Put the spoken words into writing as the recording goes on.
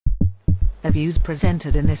The views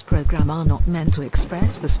presented in this program are not meant to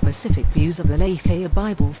express the specific views of the Lafayette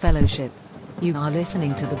Bible Fellowship. You are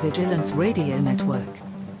listening to the Vigilance Radio Network.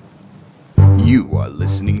 You are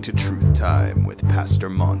listening to Truth Time with Pastor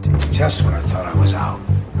Monty. Just when I thought I was out,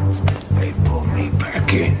 they pulled me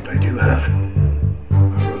back in. I do have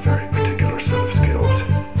a very particular set of skills.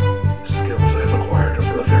 Skills I've acquired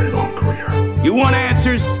over a very long career. You want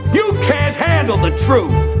answers? You can't handle the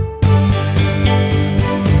truth!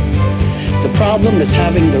 The problem is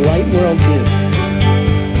having the right worldview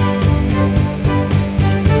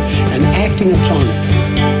and acting upon it.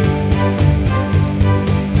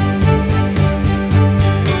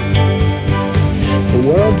 The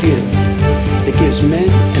worldview that gives men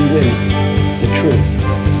and women the truth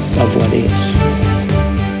of what is.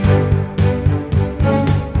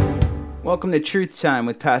 Welcome to Truth Time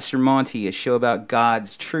with Pastor Monty, a show about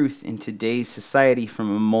God's truth in today's society from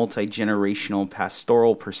a multi-generational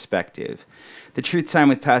pastoral perspective. The Truth Time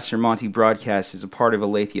with Pastor Monty broadcast is a part of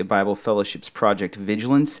Aletheia Bible Fellowship's Project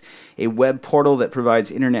Vigilance, a web portal that provides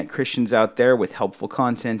internet Christians out there with helpful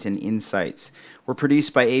content and insights. We're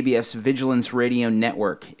produced by ABF's Vigilance Radio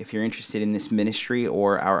Network. If you're interested in this ministry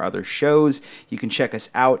or our other shows, you can check us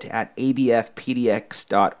out at abfpdx.org,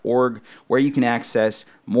 where you can access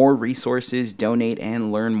more resources, donate,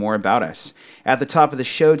 and learn more about us. At the top of the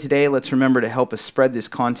show today, let's remember to help us spread this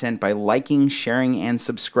content by liking, sharing, and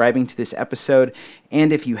subscribing to this episode.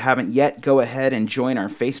 And if you haven't yet, go ahead and join our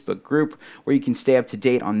Facebook group where you can stay up to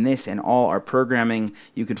date on this and all our programming.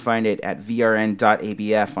 You can find it at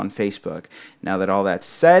vrn.abf on Facebook. Now that all that's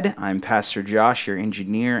said, I'm Pastor Josh, your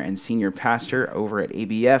engineer and senior pastor over at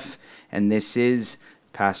ABF, and this is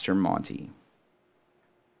Pastor Monty.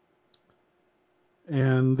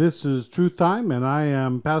 And this is Truth Time, and I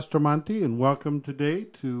am Pastor Monty, and welcome today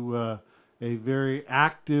to a very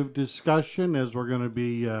active discussion as we're going to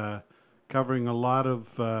be covering a lot of,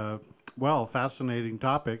 fascinating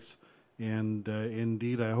topics. And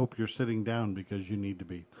indeed, I hope you're sitting down because you need to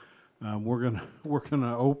be. We're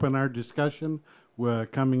gonna open our discussion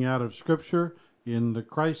coming out of Scripture in the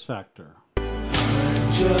Christ factor.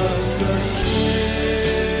 Just a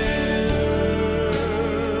sinner,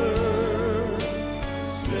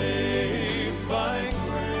 saved by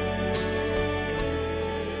grace.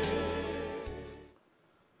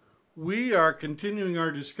 We are continuing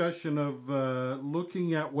our discussion of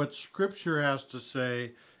looking at what Scripture has to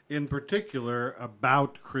say, in particular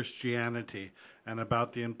about Christianity, and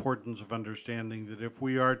about the importance of understanding that if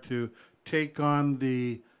we are to take on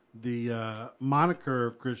the moniker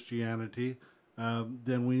of Christianity,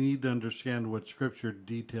 then we need to understand what Scripture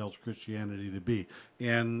details Christianity to be.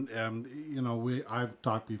 And I've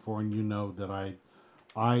talked before, and you know that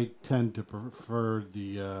I tend to prefer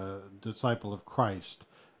the disciple of Christ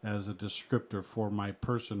as a descriptor for my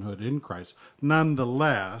personhood in Christ.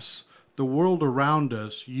 Nonetheless, the world around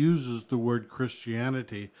us uses the word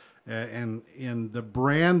Christianity, and the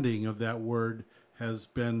branding of that word has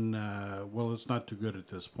been, it's not too good at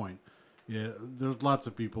this point. There's lots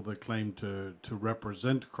of people that claim to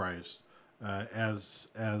represent Christ as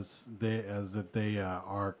that they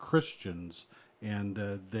are Christians, and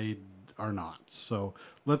they are not. So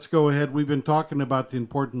let's go ahead. We've been talking about the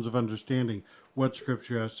importance of understanding what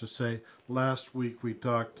Scripture has to say. Last week we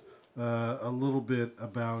talked a little bit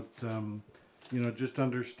about just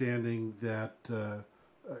understanding that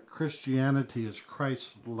Christianity is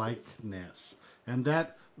Christ-likeness, and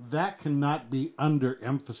that cannot be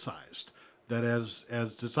underemphasized. That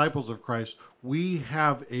as disciples of Christ, we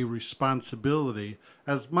have a responsibility,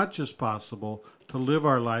 as much as possible, to live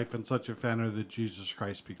our life in such a manner that Jesus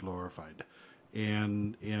Christ be glorified,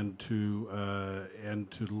 and to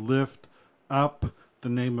lift up the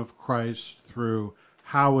name of Christ through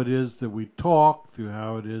how it is that we talk, through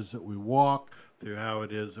how it is that we walk, through how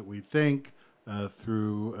it is that we think,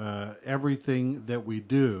 through everything that we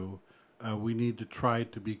do. We need to try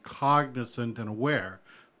to be cognizant and aware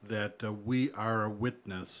that we are a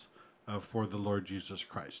witness for the Lord Jesus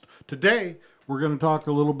Christ. Today, we're going to talk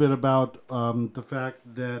a little bit about the fact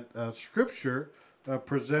that Scripture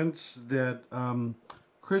presents that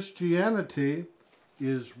Christianity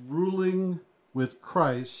is ruling with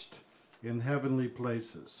Christ in heavenly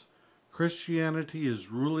places. Christianity is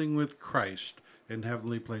ruling with Christ in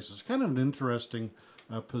heavenly places. Kind of an interesting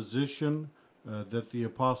position that the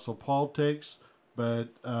Apostle Paul takes, but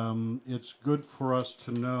it's good for us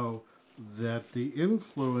to know that the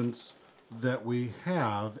influence that we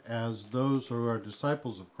have as those who are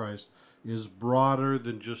disciples of Christ is broader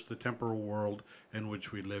than just the temporal world in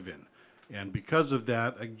which we live in. And because of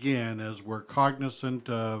that, again, as we're cognizant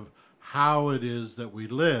of how it is that we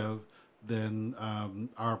live, then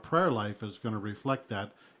our prayer life is going to reflect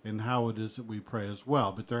that in how it is that we pray as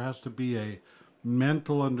well. But there has to be a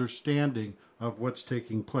mental understanding of what's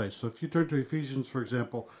taking place. So if you turn to Ephesians, for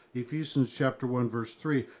example, Ephesians chapter 1, verse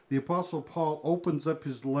 3, the Apostle Paul opens up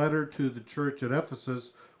his letter to the church at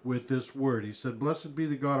Ephesus with this word. He said, "Blessed be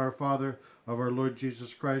the God, our Father, of our Lord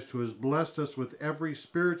Jesus Christ, who has blessed us with every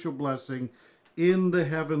spiritual blessing in the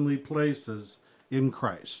heavenly places in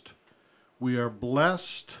Christ." We are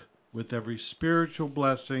blessed with every spiritual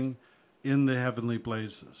blessing in the heavenly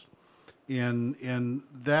places. And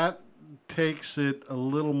that takes it a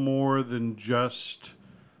little more than just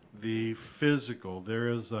the physical. There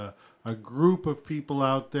is a group of people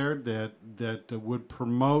out there that would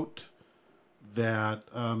promote that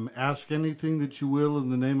ask anything that you will in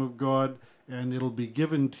the name of God, and it'll be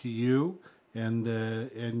given to you,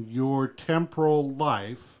 and your temporal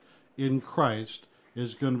life in Christ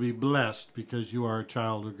is going to be blessed because you are a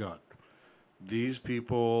child of God. These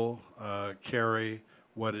people carry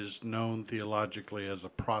what is known theologically as a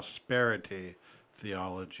prosperity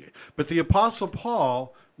theology. But the Apostle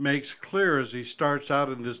Paul makes clear as he starts out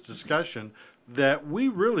in this discussion that we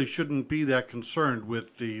really shouldn't be that concerned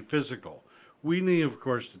with the physical. We need, of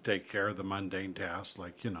course, to take care of the mundane tasks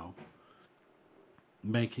like,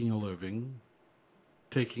 making a living,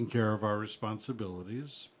 taking care of our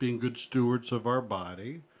responsibilities, being good stewards of our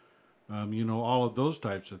body, all of those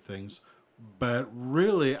types of things. But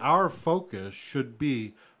really, our focus should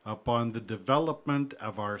be upon the development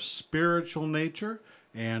of our spiritual nature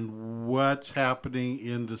and what's happening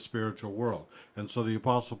in the spiritual world. And so the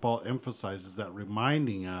Apostle Paul emphasizes that,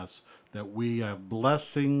 reminding us that we have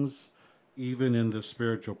blessings even in the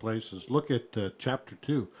spiritual places. Look at chapter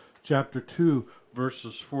 2. Chapter 2,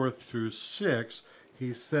 verses 4 through 6,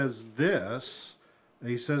 he says this.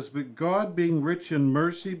 He says, "But God, being rich in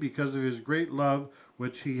mercy because of his great love,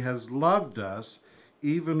 which he has loved us,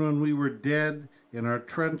 even when we were dead in our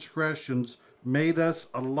transgressions, made us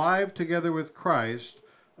alive together with Christ.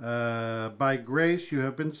 By grace you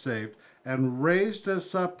have been saved, and raised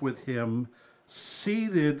us up with him,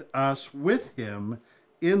 seated us with him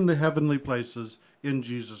in the heavenly places in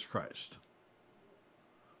Jesus Christ."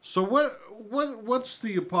 So what's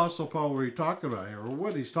the Apostle Paul really talking about here? Or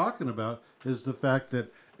what he's talking about is the fact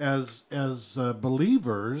that as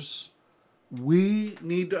believers, we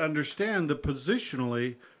need to understand that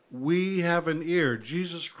positionally we have an ear.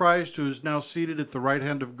 Jesus Christ, who is now seated at the right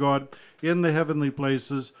hand of God in the heavenly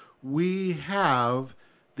places, we have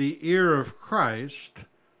the ear of Christ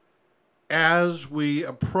as we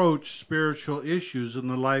approach spiritual issues in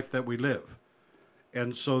the life that we live.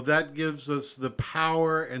 And so that gives us the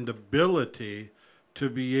power and ability to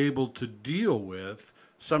be able to deal with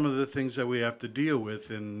some of the things that we have to deal with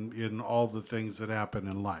in all the things that happen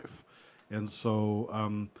in life. And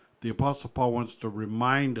so the Apostle Paul wants to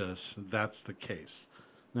remind us that's the case.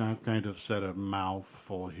 Now, I've kind of said a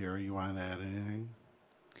mouthful here. You want to add anything?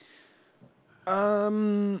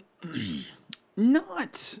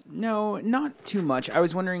 Not too much. I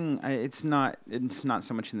was wondering, it's not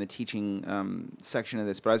so much in the teaching section of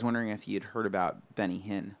this, but I was wondering if you had heard about Benny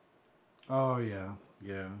Hinn. Oh, yeah,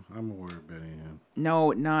 I'm aware of Benny Hinn.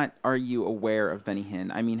 No, not are you aware of Benny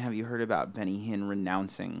Hinn. I mean, have you heard about Benny Hinn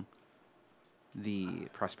renouncing the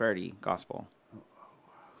prosperity gospel? No,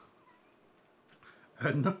 I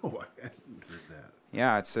hadn't heard that.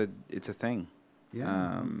 Yeah, it's a thing.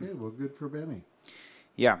 Yeah, okay, well, good for Benny.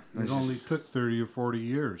 Yeah. It only took 30 or 40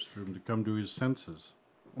 years for him to come to his senses.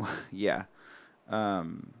 Yeah.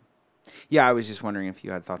 I was just wondering if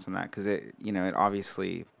you had thoughts on that, because it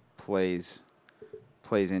obviously plays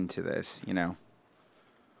into this,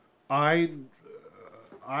 I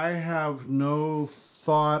have no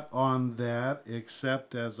thought on that,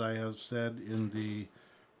 except, as I have said, in the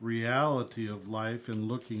reality of life and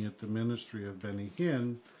looking at the ministry of Benny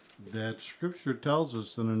Hinn, that Scripture tells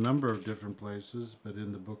us in a number of different places, but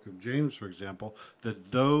in the book of James, for example,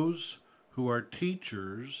 that those who are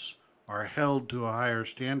teachers are held to a higher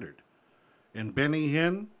standard. And Benny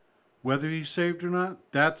Hinn, whether he's saved or not,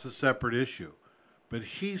 that's a separate issue. But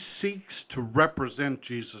he seeks to represent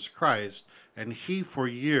Jesus Christ, and he, for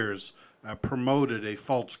years, promoted a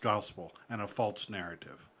false gospel and a false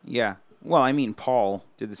narrative. Yeah. Well, I mean, Paul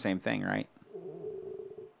did the same thing, right?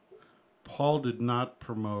 Paul did not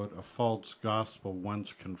promote a false gospel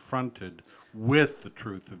once confronted with the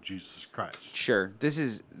truth of Jesus Christ. Sure. This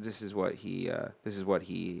is what he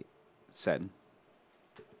said.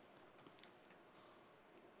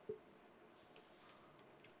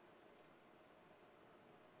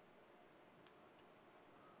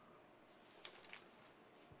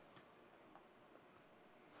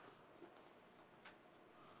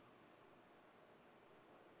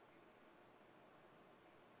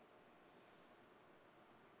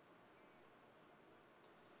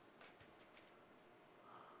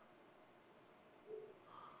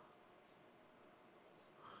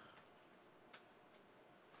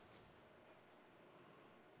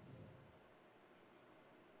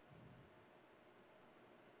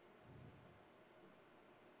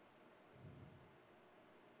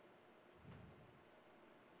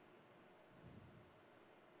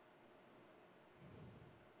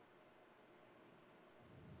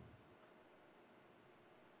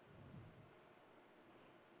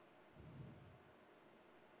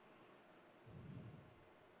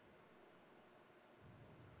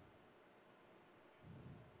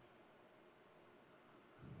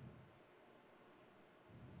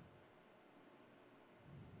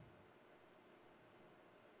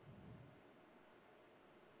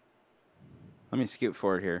 Let me scoot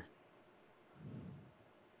forward here.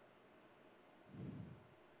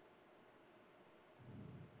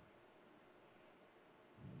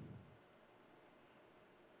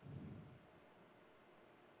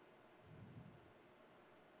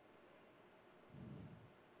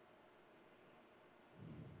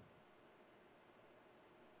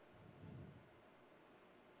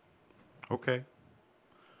 Okay.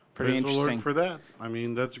 Pretty Praise the interesting. Lord for that. I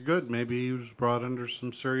mean, that's good. Maybe he was brought under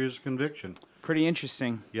some serious conviction. Pretty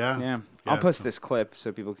interesting. Yeah. Yeah. Yeah. I'll post this clip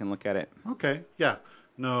so people can look at it. Okay, yeah.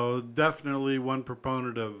 No, definitely one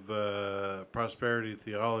proponent of prosperity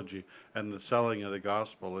theology and the selling of the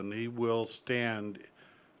gospel, and he will stand,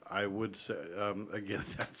 I would say, again,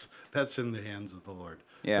 that's in the hands of the Lord.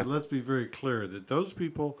 Yeah. But let's be very clear that those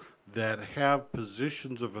people that have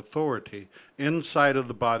positions of authority inside of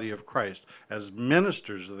the body of Christ as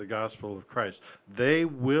ministers of the gospel of Christ, they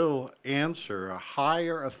will answer a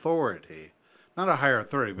higher authority. Not a higher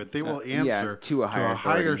authority, but they will answer to a higher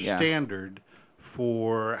authority, yeah. standard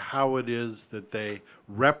for how it is that they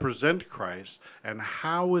represent Christ and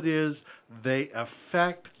how it is they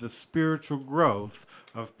affect the spiritual growth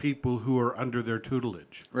of people who are under their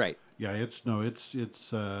tutelage. Right. Yeah, it's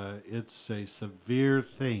a severe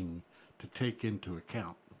thing to take into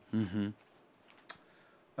account. Mm-hmm.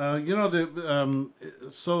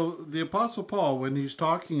 So the Apostle Paul, when he's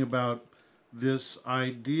talking about this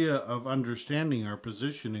idea of understanding our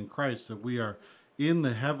position in Christ, that we are in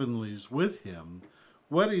the heavenlies with him,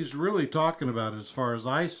 what he's really talking about, as far as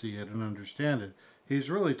I see it and understand it, he's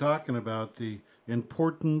really talking about the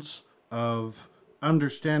importance of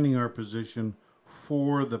understanding our position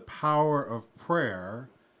for the power of prayer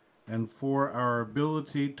and for our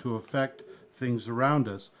ability to affect things around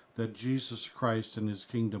us, that Jesus Christ and his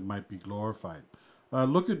kingdom might be glorified.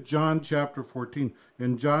 Look at John chapter 14.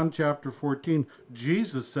 In John chapter 14,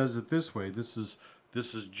 Jesus says it this way. This is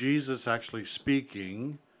Jesus actually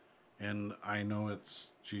speaking, and I know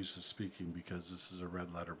it's Jesus speaking because this is a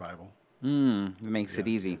red letter Bible. It makes it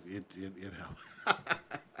easy. It helps.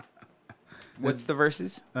 What's the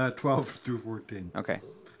verses? 12 through 14. Okay.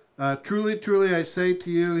 Truly, truly, I say to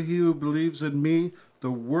you, he who believes in me,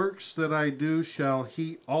 the works that I do shall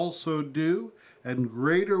he also do, and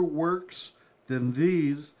greater works than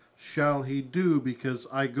these shall he do, because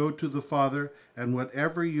I go to the Father, and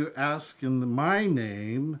whatever you ask in my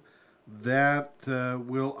name, that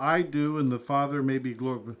will I do, and the Father may be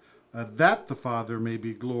that the Father may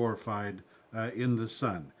be glorified in the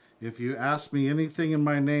Son. If you ask me anything in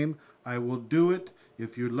my name, I will do it.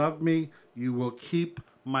 If you love me, you will keep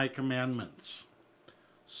my commandments.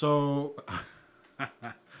 So,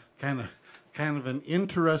 kind of an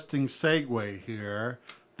interesting segue here,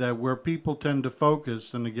 that where people tend to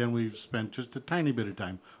focus, and again, we've spent just a tiny bit of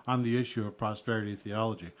time on the issue of prosperity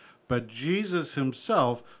theology. But Jesus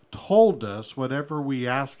himself told us whatever we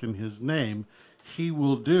ask in his name, he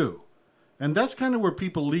will do. And that's kind of where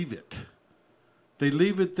people leave it. They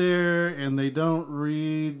leave it there and they don't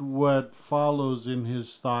read what follows in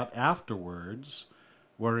his thought afterwards,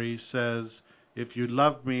 where he says, if you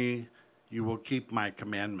love me, you will keep my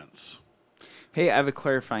commandments. Hey, I have a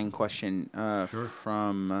clarifying question Sure.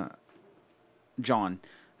 from John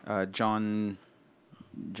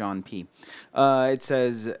P. It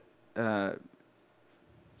says, let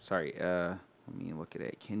me look at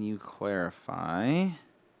it. Can you clarify?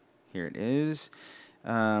 Here it is.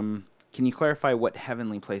 Can you clarify what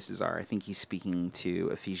heavenly places are? I think he's speaking to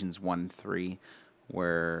Ephesians 1:3,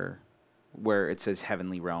 where it says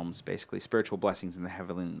heavenly realms, basically spiritual blessings in the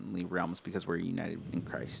heavenly realms because we're united in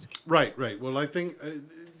Christ. Right. Well, I think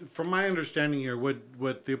from my understanding here,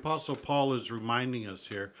 what the Apostle Paul is reminding us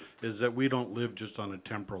here is that we don't live just on a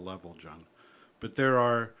temporal level, John, but there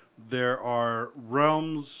are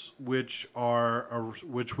realms which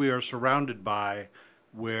we are surrounded by,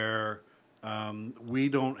 where we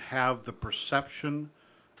don't have the perception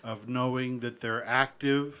of knowing that they're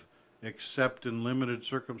active except in limited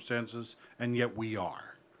circumstances, and yet we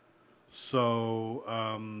are. So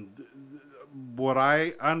what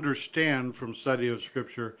I understand from study of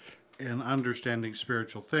Scripture and understanding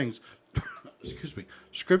spiritual things,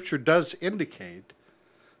 Scripture does indicate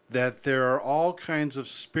that there are all kinds of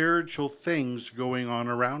spiritual things going on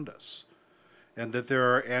around us, and that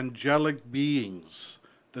there are angelic beings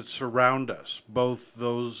that surround us, both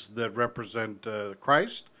those that represent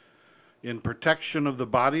Christ in protection of the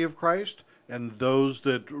body of Christ, and those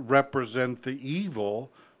that represent the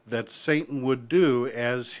evil that Satan would do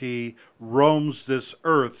as he roams this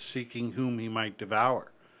earth seeking whom he might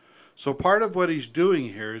devour. So part of what he's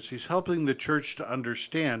doing here is he's helping the church to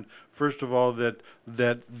understand, first of all, that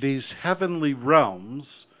these heavenly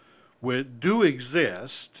realms, do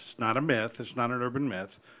exist. It's not a myth. It's not an urban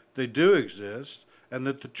myth. They do exist, and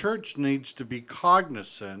that the church needs to be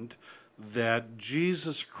cognizant that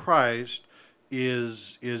Jesus Christ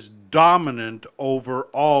is dominant over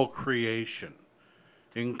all creation,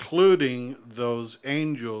 including those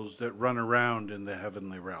angels that run around in the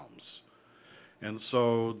heavenly realms. And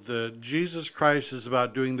so Jesus Christ is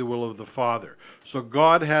about doing the will of the Father. So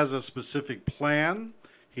God has a specific plan.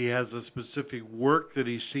 He has a specific work that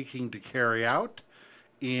he's seeking to carry out.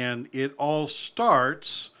 And it all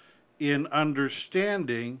starts in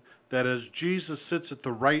understanding that as Jesus sits at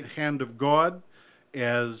the right hand of God,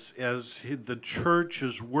 as the church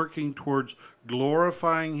is working towards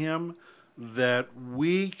glorifying him, that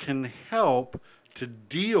we can help to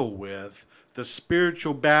deal with the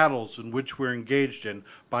spiritual battles in which we're engaged in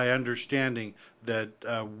by understanding that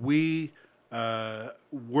we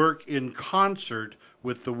work in concert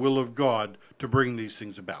with the will of God to bring these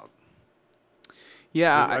things about.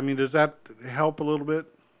 Yeah. I mean, does that help a little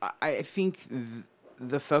bit? I think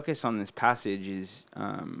the focus on this passage is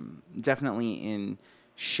definitely in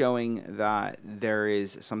showing that there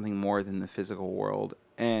is something more than the physical world.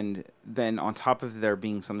 And then on top of there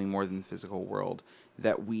being something more than the physical world,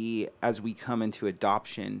 that we, as we come into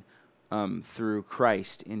adoption through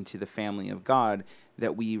Christ into the family of God,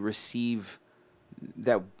 that we basically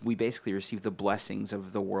receive the blessings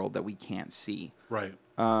of the world that we can't see. Right.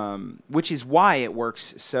 Which is why it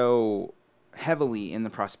works so heavily in the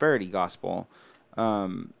prosperity gospel.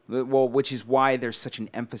 Which is why there's such an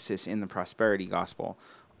emphasis in the prosperity gospel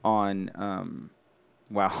on,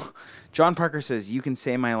 John Parker says, you can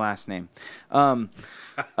say my last name.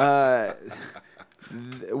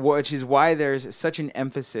 Which is why there's such an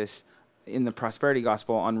emphasis in the prosperity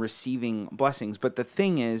gospel on receiving blessings. But the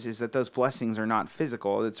thing is that those blessings are not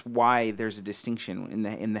physical. That's why there's a distinction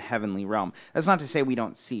in the heavenly realm. That's not to say we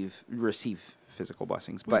don't receive physical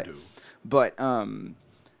blessings, but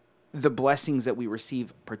the blessings that we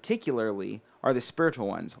receive particularly are the spiritual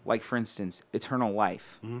ones, like, for instance, eternal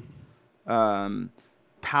life,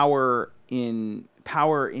 power in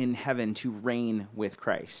heaven to reign with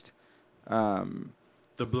Christ,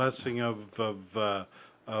 the blessing of the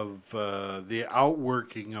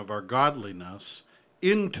outworking of our godliness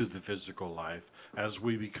into the physical life as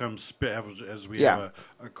we become have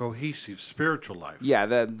a cohesive spiritual life. Yeah,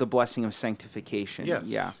 the blessing of sanctification.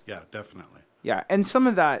 Yes. Yeah, Definitely. Yeah, and some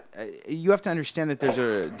of that you have to understand that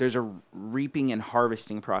there's a reaping and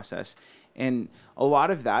harvesting process, and a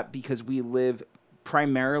lot of that because we live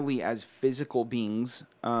primarily as physical beings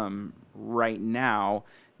right now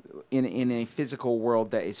in a physical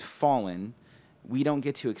world that is fallen. We don't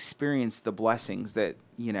get to experience the blessings that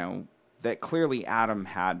that clearly Adam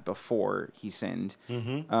had before he sinned,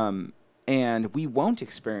 and we won't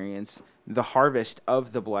experience the harvest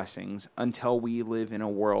of the blessings until we live in a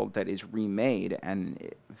world that is remade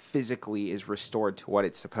and physically is restored to what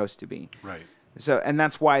it's supposed to be. Right. So, and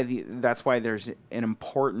that's why there's an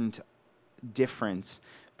important difference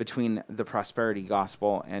between the prosperity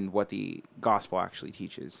gospel and what the gospel actually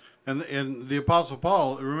teaches. And the Apostle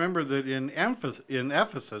Paul, remember that in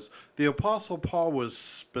Ephesus, the Apostle Paul was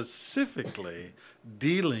specifically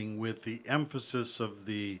dealing with the emphasis of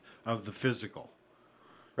the physical.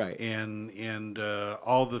 Right. And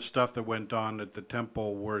all the stuff that went on at the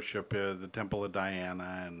temple worship, the temple of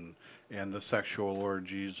Diana, and the sexual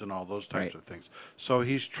orgies and all those types of things. So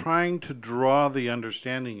he's trying to draw the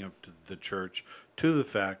understanding of the church to the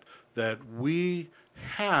fact that we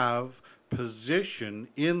have position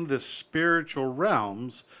in the spiritual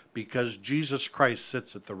realms because Jesus Christ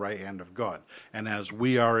sits at the right hand of God. And as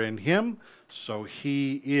we are in him, so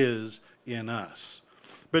he is in us.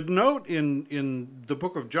 But note in the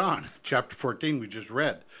book of John, chapter 14 we just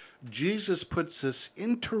read, Jesus puts this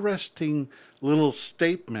interesting little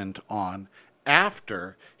statement on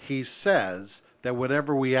after he says that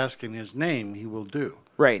whatever we ask in his name, he will do.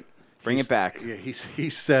 Right. Bring it back. He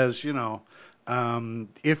says,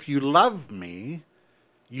 if you love me,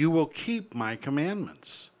 you will keep my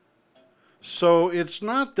commandments. So it's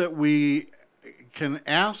not that we can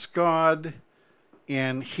ask God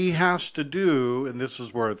and he has to do, and this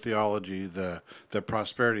is where theology, the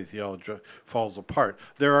prosperity theology falls apart.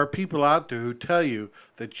 There are people out there who tell you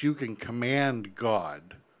that you can command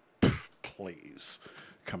God. Please,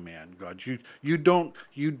 command God. You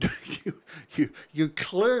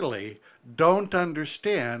clearly don't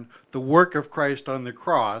understand the work of Christ on the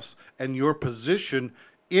cross and your position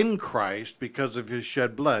in Christ because of his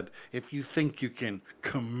shed blood if you think you can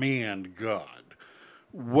command God.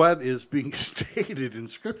 what is being stated in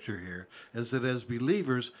Scripture here is that as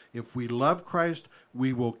believers, if we love Christ,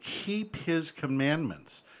 we will keep his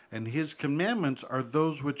commandments. And his commandments are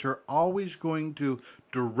those which are always going to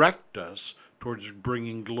direct us towards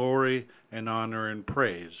bringing glory and honor and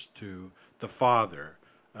praise to the Father,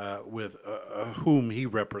 with whom he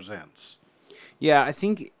represents. Yeah, I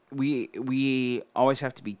think we always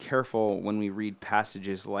have to be careful when we read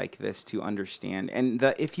passages like this to understand. And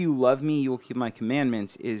if you love me, you will keep my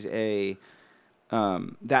commandments is a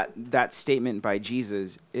that statement by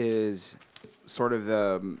Jesus is sort of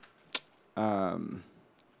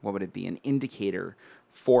what would it be? An indicator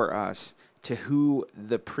for us to who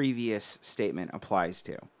the previous statement applies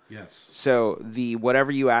to. Yes. So the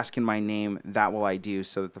whatever you ask in my name, that will I do,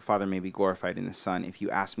 so that the Father may be glorified in the Son. If you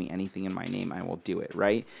ask me anything in my name, I will do it,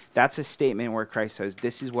 right? That's a statement where Christ says,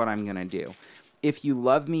 this is what I'm going to do. If you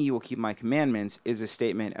love me, you will keep my commandments is a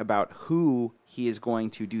statement about who he is going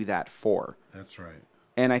to do that for. That's right.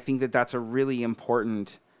 And I think that that's a really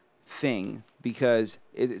important thing, because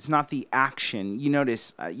it's not the action. You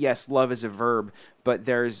notice, yes, love is a verb, but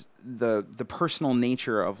there's the personal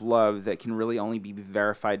nature of love that can really only be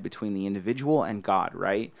verified between the individual and God,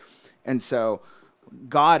 right? And so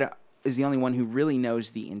God is the only one who really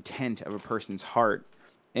knows the intent of a person's heart.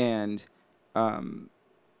 And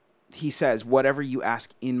he says, whatever you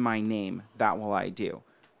ask in my name, that will I do.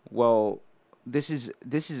 Well, this is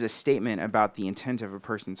a statement about the intent of a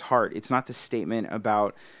person's heart. It's not the statement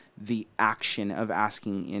about the action of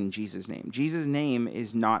asking in Jesus' name. Jesus' name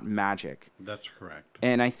is not magic. That's correct.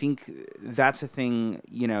 And I think that's a thing,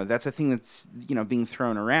 that's being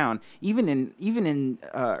thrown around. Even in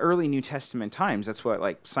early New Testament times, that's what,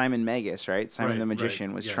 like, Simon Magus, right? Simon the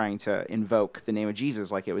magician was trying to invoke the name of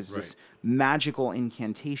Jesus like it was this magical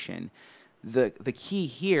incantation. The key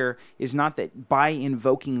here is not that by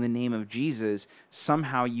invoking the name of Jesus,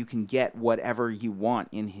 somehow you can get whatever you want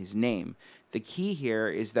in his name. The key here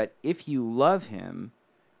is that if you love him,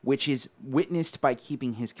 which is witnessed by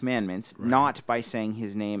keeping his commandments, not by saying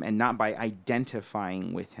his name and not by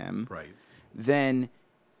identifying with him, then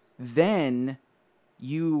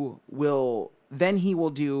he will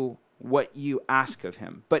do what you ask of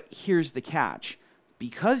him. But here's the catch.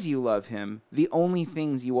 Because you love him, the only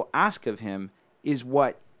things you will ask of him is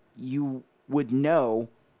what you would know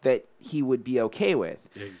that he would be okay with.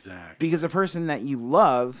 Exactly. Because a person that you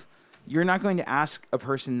love, you're not going to ask a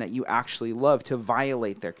person that you actually love to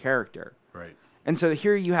violate their character. Right. And so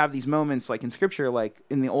here you have these moments, like in Scripture, like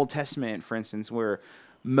in the Old Testament, for instance, where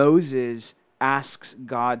Moses asks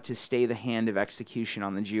God to stay the hand of execution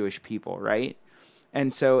on the Jewish people, right?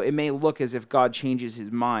 And so it may look as if God changes his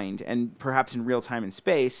mind, and perhaps in real time and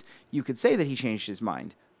space, you could say that he changed his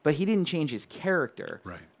mind, but he didn't change his character.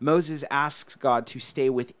 Right. Moses asks God to stay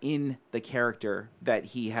within the character that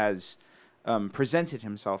he has presented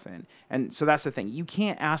himself in. And so that's the thing. You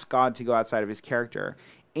can't ask God to go outside of his character.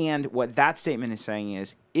 And what that statement is saying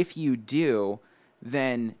is, if you do,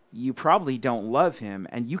 then you probably don't love him,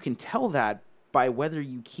 and you can tell that by whether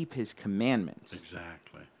you keep his commandments.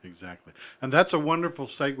 Exactly. And that's a wonderful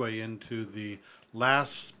segue into the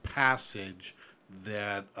last passage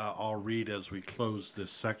that I'll read as we close this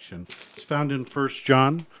section. It's found in 1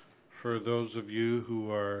 John. For those of you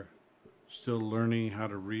who are still learning how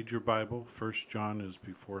to read your Bible, 1 John is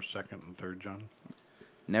before 2nd and 3rd John.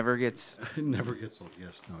 Never gets old.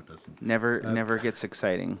 Yes, no, it doesn't. Never gets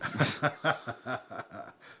exciting.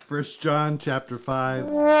 1 John chapter 5.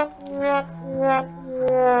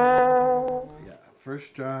 1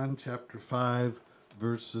 John chapter 5,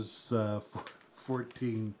 verses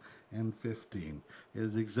 14 and 15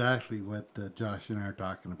 is exactly what Josh and I are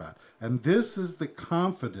talking about. And this is the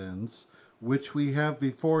confidence which we have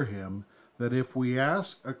before him, that if we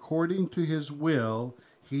ask according to his will,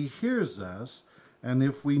 he hears us. And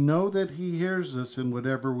if we know that he hears us in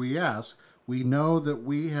whatever we ask, we know that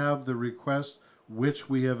we have the request which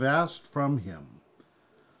we have asked from him.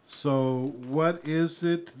 So what is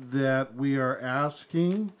it that we are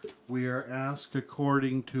asking? We are asked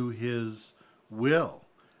according to his will.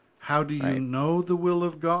 How do you know the will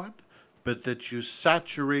of God? But that you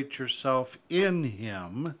saturate yourself in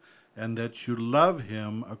him, and that you love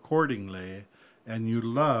him accordingly, and you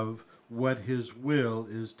love what his will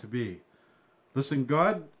is to be. Listen,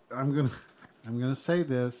 God, I'm gonna say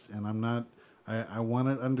this, and I want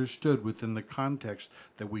it understood within the context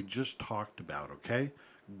that we just talked about, okay?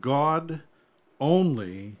 God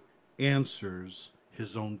only answers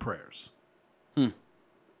his own prayers.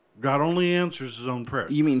 God only answers his own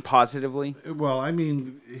prayers. You mean positively? Well, I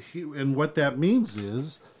mean, and what that means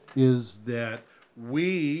is that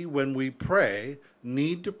we, when we pray,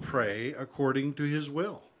 need to pray according to his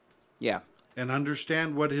will Yeah. and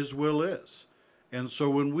understand what his will is. And so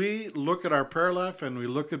when we look at our prayer life and we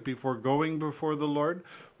look at before going before the Lord,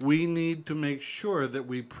 we need to make sure that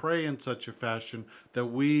we pray in such a fashion that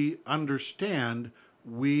we understand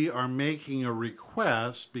we are making a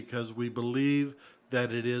request because we believe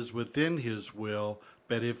that it is within his will.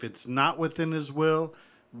 But if it's not within his will,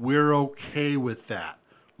 we're okay with that.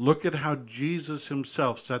 Look at how Jesus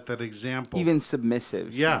himself set that example. Even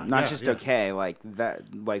submissive. Yeah, Not yeah, just yeah. okay, like that,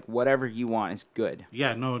 like whatever you want is good.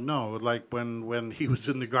 Yeah, no. Like when he was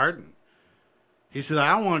in the garden, he said,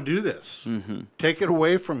 "I don't want to do this. Take it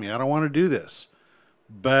away from me. I don't want to do this."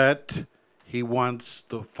 But he wants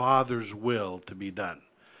the Father's will to be done.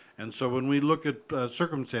 And so when we look at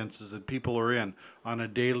circumstances that people are in on a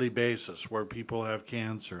daily basis, where people have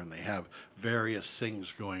cancer and they have various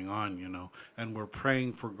things going on, and we're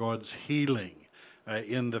praying for God's healing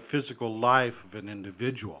in the physical life of an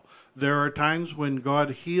individual. There are times when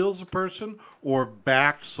God heals a person or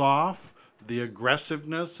backs off the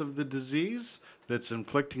aggressiveness of the disease that's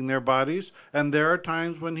inflicting their bodies, and there are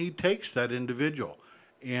times when he takes that individual.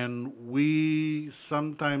 And we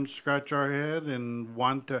sometimes scratch our head and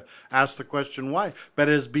want to ask the question why. But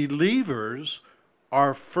as believers,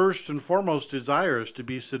 our first and foremost desire is to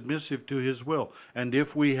be submissive to his will. And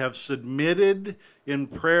if we have submitted in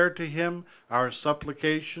prayer to him our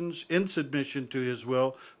supplications in submission to his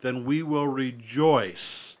will, then we will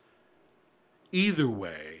rejoice either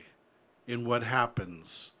way in what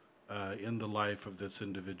happens in the life of this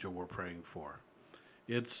individual we're praying for.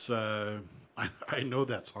 It's... I know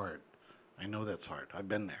that's hard. I've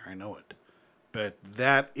been there. I know it. But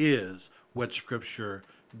that is what Scripture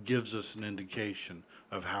gives us an indication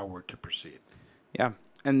of how we're to proceed. Yeah.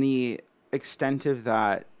 And the extent of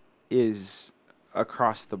that is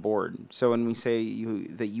across the board. So when we say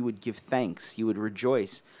that you would give thanks, you would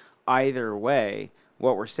rejoice, either way,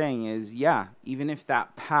 what we're saying is, yeah, even if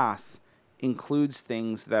that path includes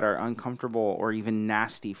things that are uncomfortable or even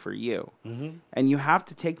nasty for you. Mm-hmm. And you have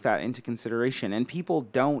to take that into consideration. And people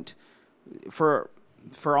don't, for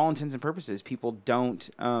all intents and purposes, people don't,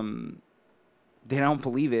 they don't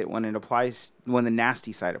believe it when it applies, when the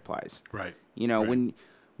nasty side applies. Right. Right.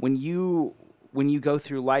 When you go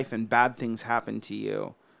through life and bad things happen to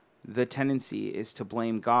you, the tendency is to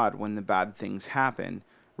blame God when the bad things happen,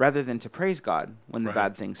 rather than to praise God when the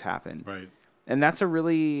bad things happen. Right. And that's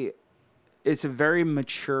it's a very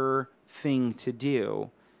mature thing to do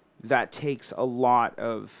that takes a lot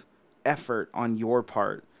of effort on your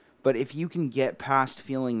part. But if you can get past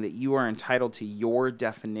feeling that you are entitled to your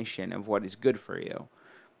definition of what is good for you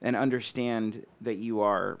and understand that you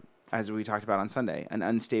are, as we talked about on Sunday, an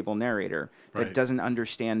unstable narrator that doesn't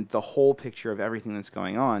understand the whole picture of everything that's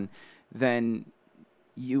going on, then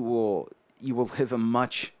you will live a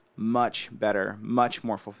much, much better, much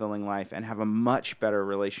more fulfilling life and have a much better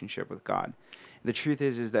relationship with God. The truth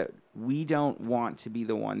is that we don't want to be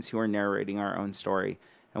the ones who are narrating our own story,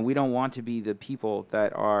 and we don't want to be the people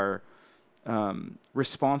that are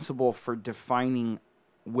responsible for defining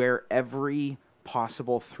where every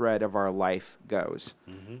possible thread of our life goes,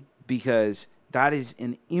 because that is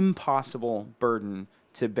an impossible burden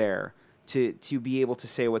to bear, to be able to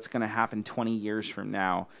say what's going to happen 20 years from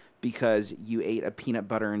now because you ate a peanut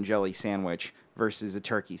butter and jelly sandwich versus a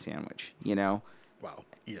turkey sandwich, Wow.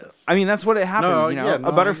 Yes. I mean, that's what it happens,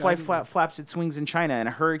 a butterfly I flaps its wings in China and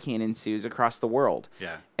a hurricane ensues across the world.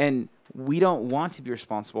 Yeah. And we don't want to be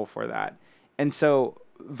responsible for that. And so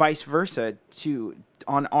vice versa,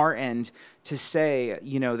 on our end, to say,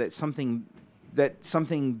 that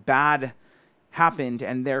something bad happened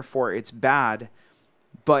and therefore it's bad,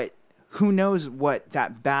 but who knows what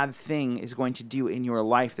that bad thing is going to do in your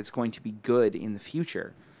life that's going to be good in the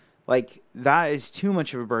future. Like, that is too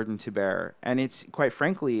much of a burden to bear. And it's, quite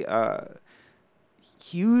frankly,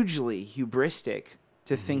 hugely hubristic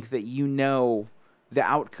to think that the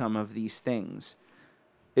outcome of these things.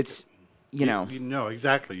 It's,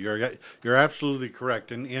 exactly. You're absolutely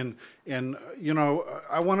correct. And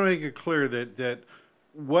I want to make it clear that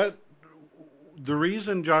what the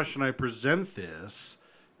reason Josh and I present this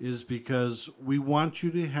is because we want you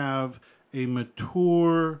to have a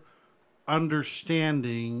mature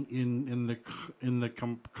understanding in the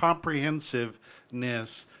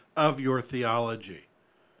comprehensiveness of your theology.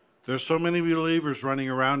 There's so many believers running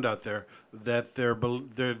around out there that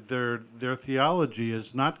their theology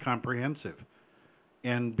is not comprehensive,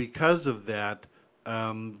 and because of that,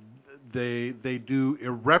 they do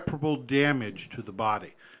irreparable damage to the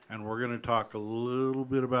body. And we're going to talk a little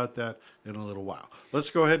bit about that in a little while. Let's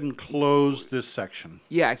go ahead and close this section.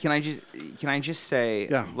 Yeah, can I just say,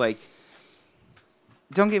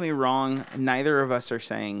 don't get me wrong. Neither of us are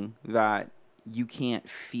saying that you can't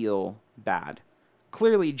feel bad.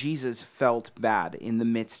 Clearly, Jesus felt bad in the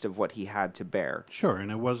midst of what he had to bear. Sure, and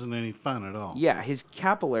it wasn't any fun at all. Yeah, his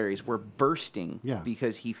capillaries were bursting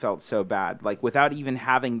because he felt so bad. Like, without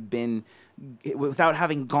having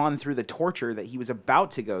gone through the torture that he was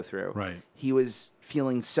about to go through, right, he was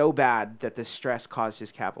feeling so bad that the stress caused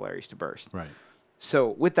his capillaries to burst. Right.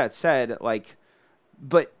 So, with that said,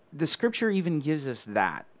 but the scripture even gives us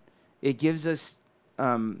that. It gives us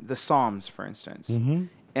the Psalms, for instance. Mm-hmm.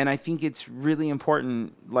 And I think it's really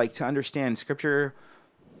important, to understand Scripture.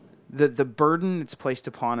 The burden that's placed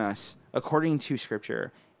upon us, according to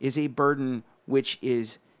Scripture, is a burden which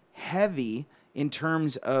is heavy in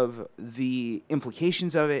terms of the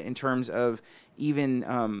implications of it, in terms of even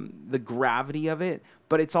the gravity of it,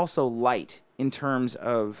 but it's also light in terms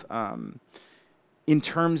of the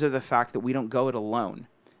fact that we don't go it alone,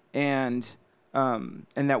 and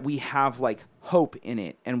that we have hope in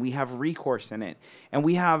it, and we have recourse in it, and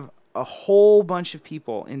we have a whole bunch of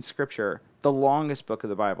people in Scripture, the longest book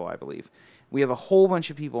of the Bible, I believe. We have a whole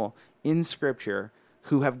bunch of people in Scripture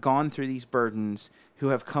who have gone through these burdens, who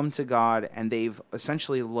have come to God, and they've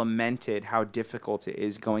essentially lamented how difficult it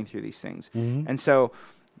is going through these things. Mm-hmm. And so,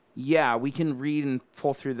 yeah, we can read and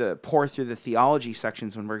pour through the theology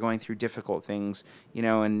sections when we're going through difficult things,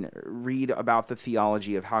 and read about the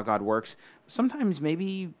theology of how God works. Sometimes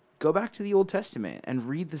maybe go back to the Old Testament and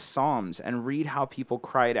read the Psalms and read how people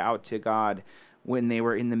cried out to God when they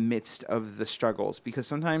were in the midst of the struggles. Because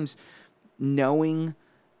sometimes knowing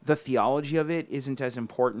the theology of it isn't as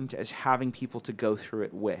important as having people to go through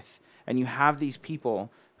it with. And you have these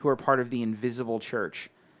people who are part of the invisible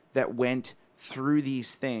church that went through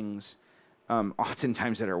these things,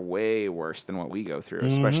 oftentimes that are way worse than what we go through,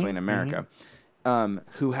 especially in America,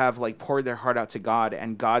 who have poured their heart out to God,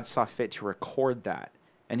 and God saw fit to record that.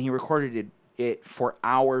 And he recorded it for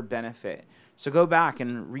our benefit. So go back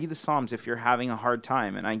and read the Psalms if you're having a hard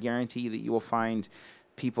time, and I guarantee that you will find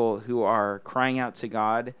people who are crying out to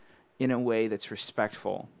God in a way that's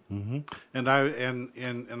respectful. Mm-hmm.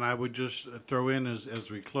 And I would just throw in as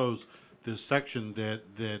we close this section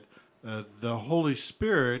that the Holy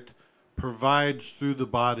Spirit provides through the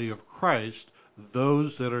body of Christ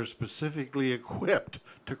those that are specifically equipped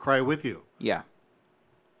to cry with you. Yeah.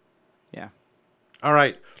 Yeah. All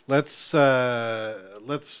right, let's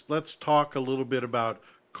talk a little bit about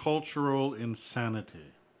cultural insanity.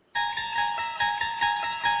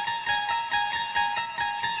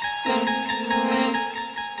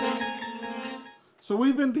 So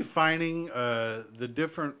we've been defining the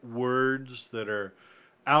different words that are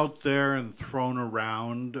out there and thrown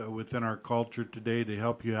around within our culture today to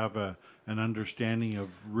help you have an understanding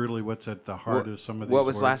of really what's at the heart of some of these words. What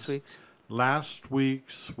was last week's? Last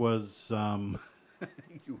week's was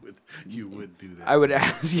you would do that. I would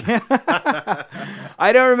ask. Yeah.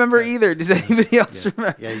 I don't remember either. Does anybody else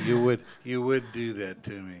remember? Yeah, you would do that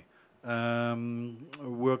to me.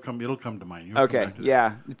 It'll come to mind. Okay.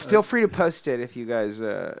 Yeah. Feel free to post it if you guys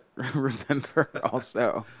remember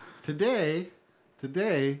also. Today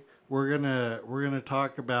we're gonna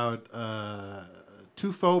talk about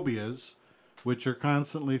two phobias which are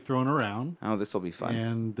constantly thrown around. Oh, this will be fun.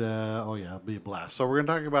 And it'll be a blast. So we're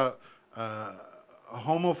gonna talk about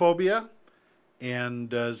homophobia and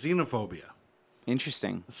xenophobia.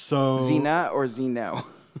 Interesting. So Xena or Xeno?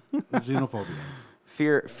 Xenophobia.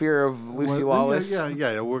 Fear of Lucy Lawless.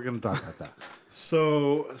 Yeah. We're going to talk about that.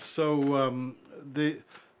 So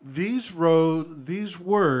these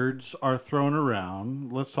words are thrown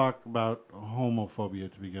around. Let's talk about homophobia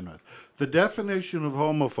to begin with. The definition of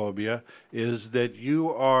homophobia is that you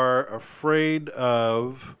are afraid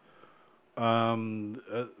of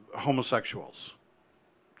homosexuals.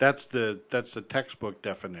 That's the textbook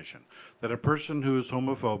definition. That a person who is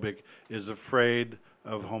homophobic is afraid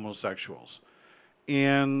of homosexuals.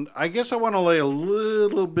 And I guess I want to lay a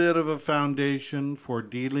little bit of a foundation for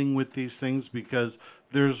dealing with these things because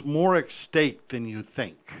there's more at stake than you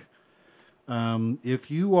think.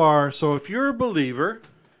 If you're a believer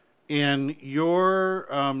and you're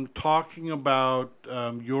talking about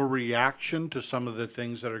your reaction to some of the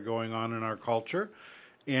things that are going on in our culture,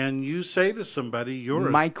 and you say to somebody, "You're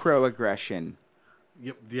microaggression."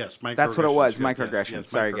 Yes, microaggression. That's what it was. Microaggression.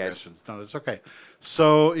 Yes, sorry, guys. No, that's okay.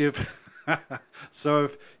 So if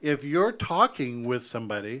you're talking with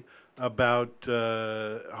somebody about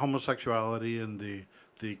homosexuality and the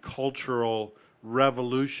cultural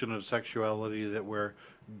revolution of sexuality that we're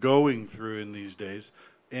going through in these days,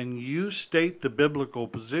 and you state the biblical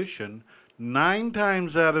position, 9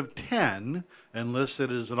 times out of 10, unless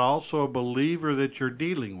it is also a believer that you're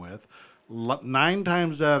dealing with, 9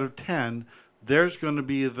 times out of 10, there's going to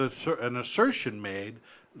be an assertion made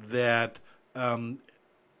that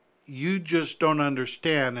you just don't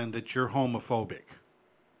understand and that you're homophobic.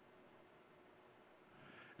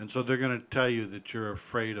 And so they're going to tell you that you're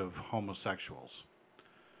afraid of homosexuals.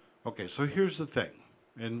 Okay, so here's the thing.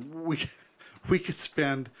 And we could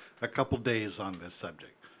spend a couple days on this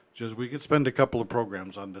subject. We could spend a couple of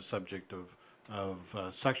programs on the subject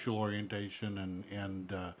of sexual orientation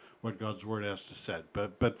and what God's Word has to say.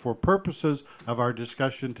 But for purposes of our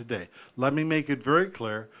discussion today, let me make it very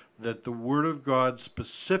clear that the Word of God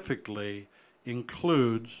specifically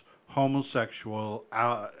includes homosexual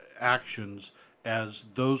actions as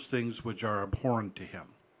those things which are abhorrent to Him.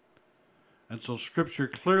 And so Scripture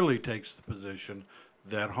clearly takes the position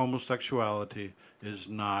that homosexuality is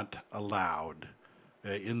not allowed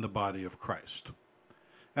in the body of Christ.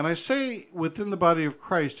 And I say within the body of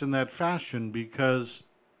Christ in that fashion because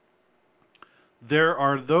there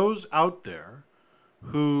are those out there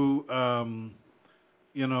who,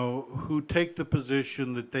 who take the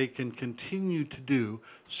position that they can continue to do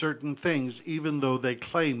certain things even though they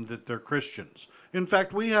claim that they're Christians. In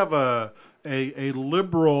fact, we have a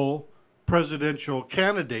liberal presidential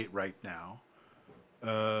candidate right now,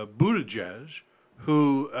 Buttigieg,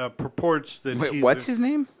 who purports that Wait, what's his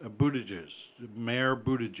name? Buttigieg, Mayor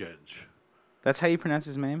Buttigieg. That's how you pronounce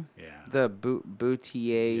his name? Yeah. The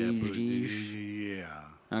Buttigieg? Yeah.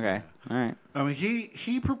 Okay, all right. I mean,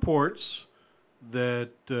 he purports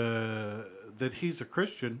that that he's a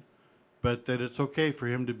Christian, but that it's okay for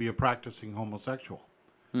him to be a practicing homosexual.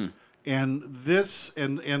 And this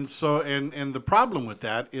and the problem with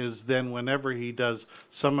that is then whenever he does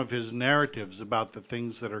some of his narratives about the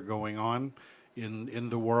things that are going on in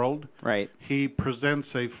the world, right, he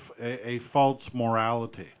presents a false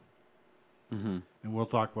morality. Mm-hmm. And we'll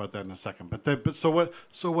talk about that in a second.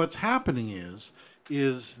 So what's happening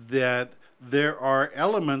is that there are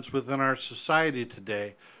elements within our society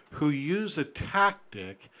today who use a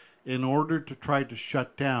tactic in order to try to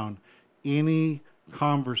shut down any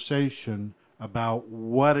conversation about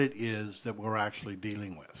what it is that we're actually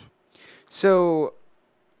dealing with. So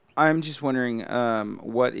I'm just wondering,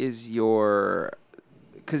 what is your...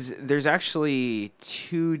 Because there's actually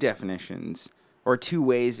two definitions or two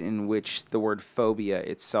ways in which the word phobia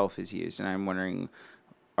itself is used. And I'm wondering,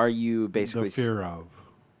 are you basically... The fear of.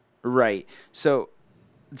 Right. So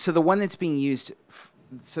the one that's being used...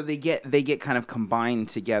 So they get kind of combined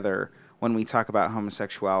together when we talk about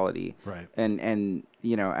homosexuality. Right. And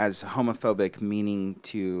as homophobic meaning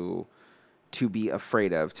to be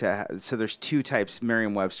afraid of. So there's two types,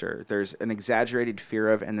 Merriam-Webster. There's an exaggerated fear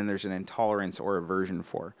of, and then there's an intolerance or aversion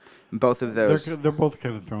for. Both of those... They're both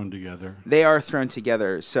kind of thrown together. They are thrown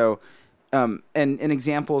together. So, and an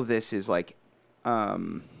example of this is like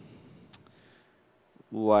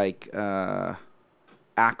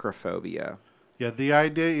acrophobia. Yeah, the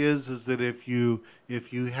idea is that if you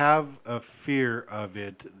have a fear of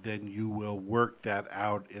it, then you will work that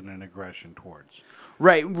out in an aggression towards.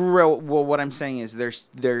 Right. Well, what I'm saying is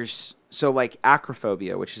there's so like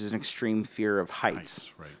acrophobia, which is an extreme fear of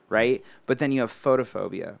heights, right? But then you have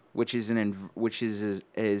photophobia, which is an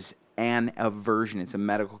aversion. It's a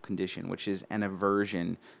medical condition, which is an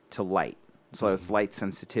aversion to light. So it's light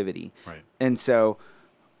sensitivity. Right. And so,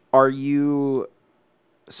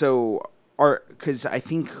 because I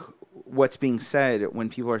think what's being said when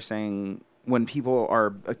people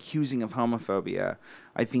are accusing of homophobia,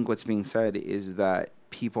 I think what's being said is that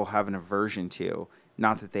people have an aversion to,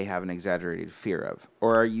 not that they have an exaggerated fear of.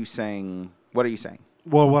 Or are you saying, what are you saying?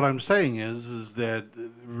 Well, what I'm saying is that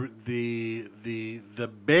the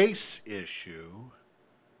base issue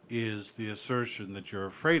is the assertion that you're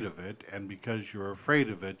afraid of it, and because you're afraid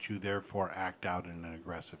of it, you therefore act out in an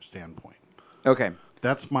aggressive standpoint. Okay.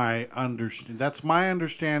 That's my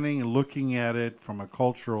understanding, looking at it from a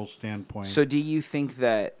cultural standpoint. So do you think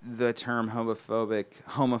that the term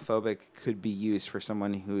homophobic could be used for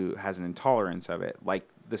someone who has an intolerance of it, like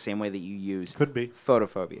the same way that you use Could be.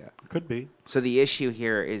 photophobia? Could be. So the issue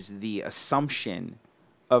here is the assumption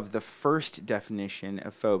of the first definition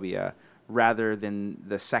of phobia rather than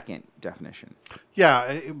the second definition.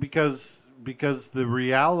 Yeah, because the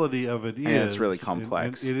reality of it is... And it's really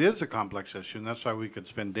complex. It is a complex issue, and that's why we could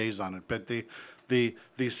spend days on it. But the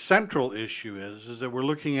central issue is that we're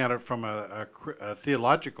looking at it from a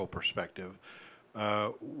theological perspective.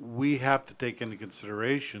 We have to take into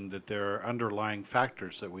consideration that there are underlying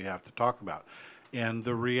factors that we have to talk about. And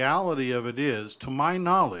the reality of it is, to my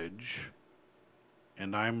knowledge,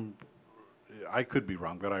 and I could be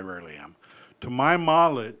wrong, but I rarely am. To my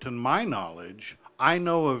knowledge, I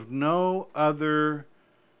know of no other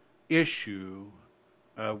issue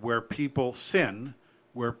where people sin,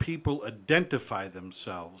 where people identify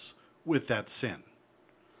themselves with that sin.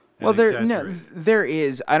 Well, there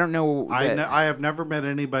is. I don't know. I have never met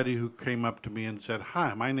anybody who came up to me and said,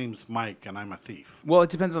 "Hi, my name's Mike, and I'm a thief." Well,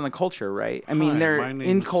 it depends on the culture, right? I mean, my name's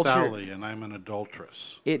in culture. Sally, and I'm an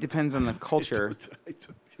adulteress. It depends on the culture.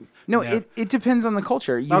 No, it depends on the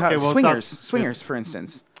culture. You Okay, have well, swingers, for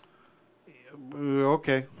instance.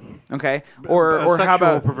 Okay. Okay, or how sexual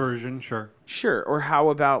about perversion? Sure. Sure, or how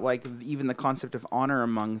about like even the concept of honor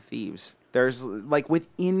among thieves? There's like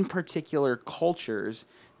within particular cultures,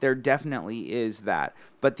 there definitely is that.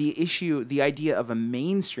 But the issue, the idea of a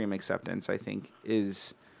mainstream acceptance, I think,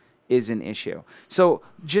 is an issue. So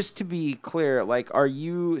just to be clear, like, are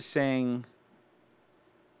you saying?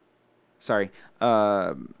 Sorry,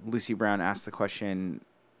 Lucy Brown asked the question: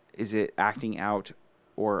 is it acting out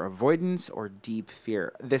or avoidance or deep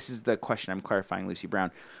fear? This is the question I'm clarifying, Lucy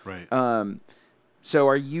Brown. Right. So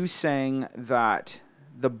are you saying that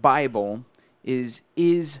the Bible that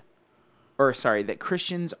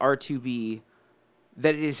Christians are to be,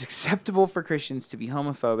 that it is acceptable for Christians to be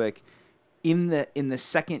homophobic in the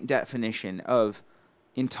second definition of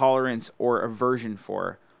intolerance or aversion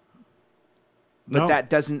for? But that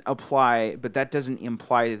doesn't apply. But that doesn't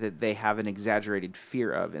imply that they have an exaggerated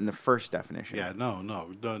fear of in the first definition. Yeah, no,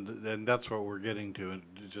 and that's what we're getting to. And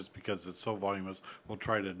just because it's so voluminous, we'll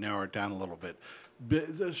try to narrow it down a little bit.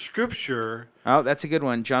 The Scripture. Oh, that's a good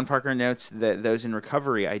one. John Parker notes that those in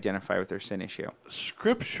recovery identify with their sin issue.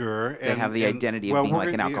 Scripture. They have the identity of being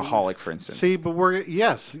like an alcoholic, for instance. See, but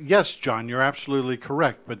yes, John, you're absolutely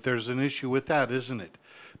correct. But there's an issue with that, isn't it?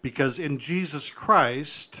 Because in Jesus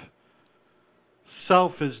Christ,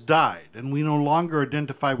 self has died, and we no longer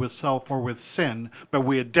identify with self or with sin, but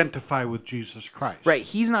we identify with Jesus Christ. Right.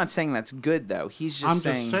 He's not saying that's good, though. He's just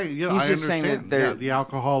saying. Yeah, he's I just understand. saying that The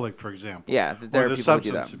alcoholic, for example. Yeah, that there or are the people who do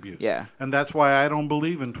substance that. abuse. Yeah. And that's why I don't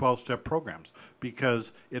believe in 12-step programs,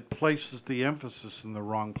 because it places the emphasis in the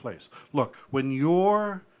wrong place. Look, when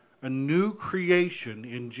you're a new creation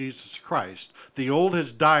in Jesus Christ, the old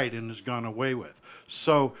has died and has gone away with.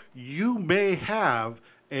 So you may have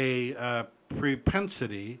a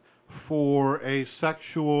propensity for a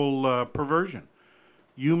sexual perversion.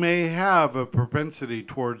 You may have a propensity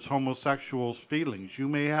towards homosexuals' feelings. You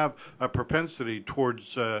may have a propensity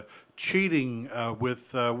towards cheating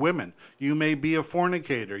with women. You may be a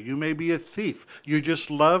fornicator. You may be a thief. You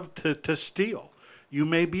just love to steal. You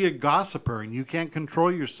may be a gossiper and you can't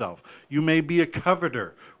control yourself. You may be a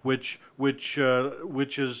coveter, which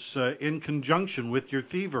is in conjunction with your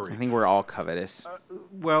thievery. I think we're all covetous.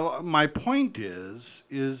 Well, my point is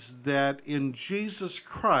that in Jesus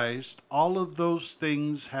Christ, all of those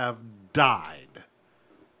things have died.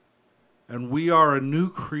 And we are a new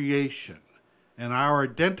creation. And our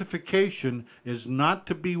identification is not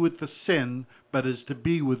to be with the sin, but is to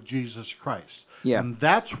be with Jesus Christ. Yeah. And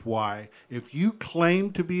that's why, if you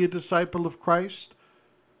claim to be a disciple of Christ,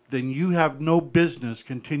 then you have no business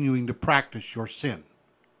continuing to practice your sin.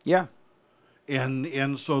 Yeah.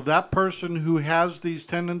 And so that person who has these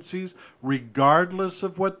tendencies, regardless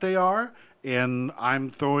of what they are, and I'm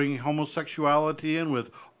throwing homosexuality in with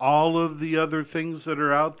all of the other things that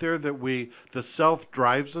are out there that the self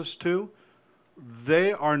drives us to,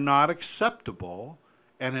 they are not acceptable.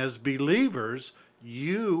 And as believers,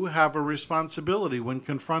 you have a responsibility when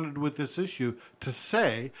confronted with this issue to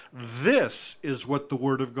say, this is what the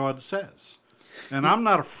Word of God says. And I'm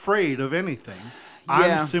not afraid of anything. Yeah.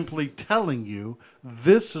 I'm simply telling you,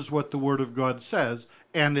 this is what the Word of God says,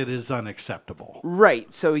 and it is unacceptable.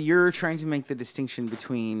 Right. So you're trying to make the distinction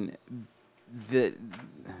between the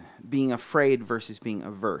being afraid versus being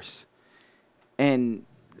averse. And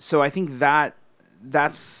so I think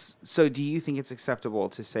that's so do you think it's acceptable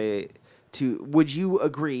to say would you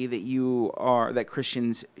agree that that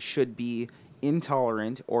Christians should be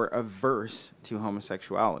intolerant or averse to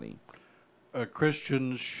homosexuality?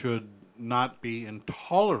 Christians should not be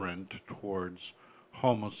intolerant towards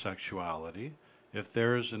homosexuality. If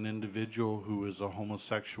there is an individual who is a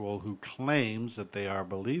homosexual who claims that they are a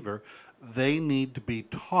believer, they need to be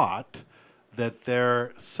taught that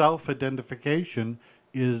their self-identification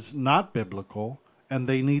is not biblical, and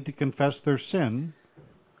they need to confess their sin.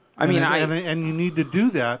 And you need to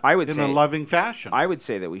do that in a loving fashion. I would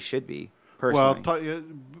say that we should be, personally. Well,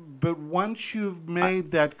 but once you've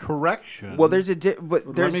made that correction... Well, there's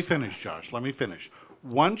Let me finish, Josh. Let me finish.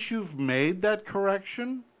 Once you've made that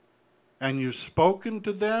correction, and you've spoken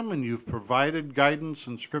to them, and you've provided guidance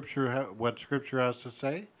in Scripture, what Scripture has to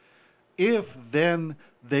say, if then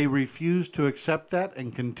they refuse to accept that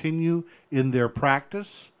and continue in their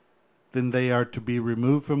practice, then they are to be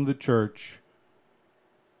removed from the church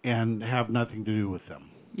and have nothing to do with them.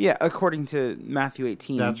 Yeah, according to Matthew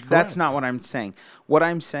 18. That's correct. That's not what I'm saying. What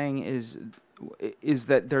I'm saying is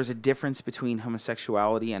that there's a difference between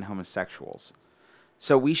homosexuality and homosexuals.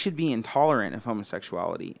 So we should be intolerant of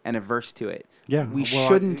homosexuality and averse to it. Yeah, we well,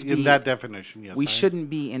 shouldn't in be, that definition, yes. We shouldn't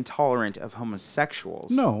be intolerant of homosexuals.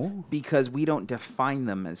 No. Because we don't define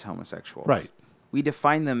them as homosexuals. Right. We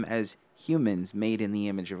define them as humans made in the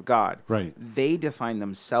image of God. Right. They define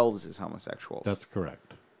themselves as homosexuals. That's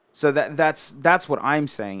correct. So that's what I'm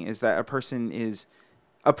saying, is that a person is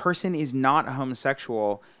not a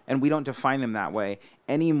homosexual, and we don't define them that way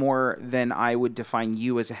any more than I would define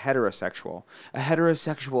you as a heterosexual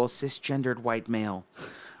cisgendered white male.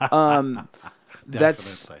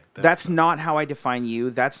 That's not how I define you.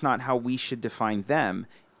 That's not how we should define them,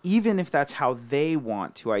 even if that's how they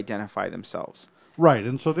want to identify themselves. Right,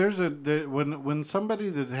 and so when somebody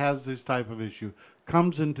that has this type of issue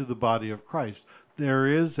comes into the body of Christ, there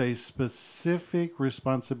is a specific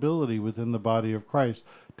responsibility within the body of Christ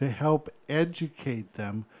to help educate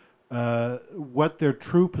them what their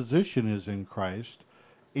true position is in Christ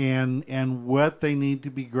and what they need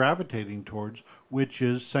to be gravitating towards, which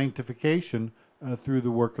is sanctification through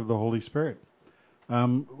the work of the Holy Spirit.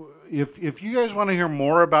 If you guys want to hear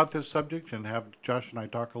more about this subject and have Josh and I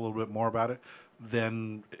talk a little bit more about it,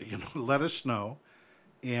 then let us know.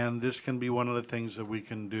 And this can be one of the things that we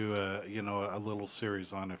can do, a little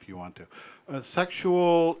series on if you want to.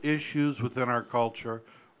 Sexual issues within our culture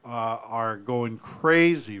are going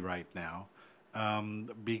crazy right now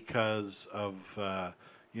because of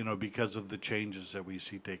the changes that we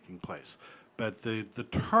see taking place. But the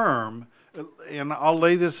term, and I'll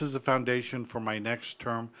lay this as a foundation for my next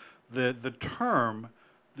term, the term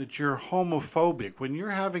that you're homophobic, when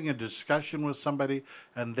you're having a discussion with somebody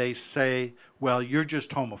and they say, well, you're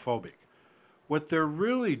just homophobic, what they're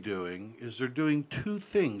really doing is they're doing two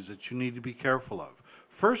things that you need to be careful of.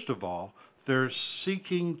 First of all, they're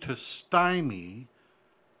seeking to stymie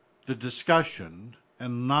the discussion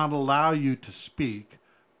and not allow you to speak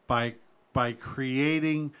by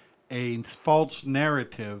creating a false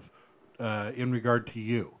narrative in regard to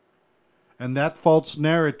you. And that false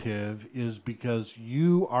narrative is because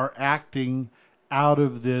you are acting out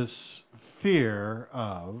of this fear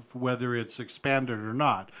of, whether it's expanded or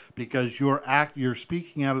not, because you're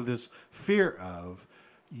speaking out of this fear of,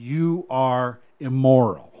 you are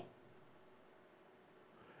immoral.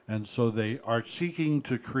 And so they are seeking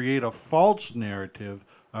to create a false narrative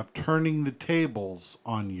of turning the tables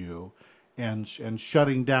on you and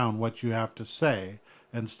shutting down what you have to say,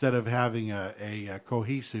 instead of having a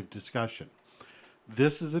cohesive discussion.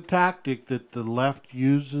 This is a tactic that the left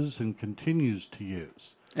uses and continues to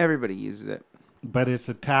use. Everybody uses it. But it's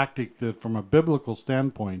a tactic that, from a biblical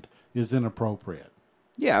standpoint, is inappropriate.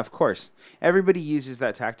 Yeah, of course. Everybody uses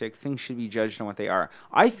that tactic. Things should be judged on what they are.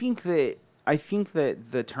 I think that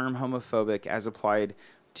the term homophobic, as applied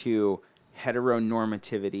to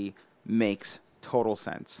heteronormativity, makes total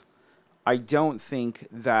sense. I don't think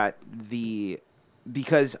that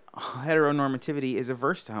because heteronormativity is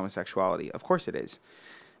averse to homosexuality. Of course it is.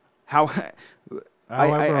 However,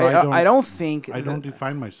 I don't think... I don't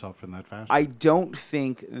define myself in that fashion. I don't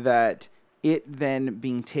think that it then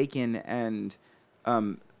being taken and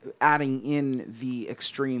adding in the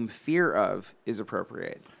extreme fear of is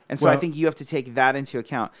appropriate. And so I think you have to take that into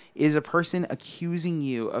account. Is a person accusing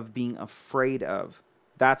you of being afraid of?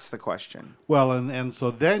 That's the question. Well, and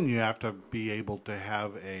so then you have to be able to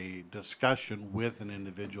have a discussion with an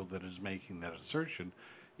individual that is making that assertion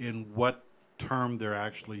in what term they're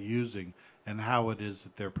actually using and how it is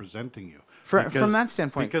that they're presenting you. From that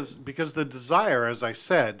standpoint. Because the desire, as I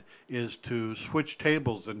said, is to switch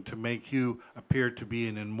tables and to make you appear to be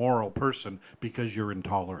an immoral person because you're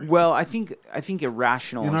intolerant. Well, I think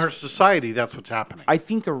irrational. In our society, that's what's happening. I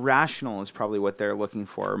think irrational is probably what they're looking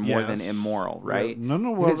for more than immoral, right? Yeah.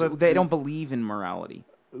 No. Well, because they don't believe in morality.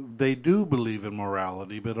 They do believe in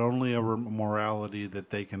morality, but only a morality that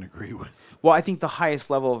they can agree with. Well, I think the highest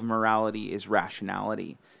level of morality is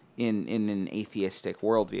rationality in an atheistic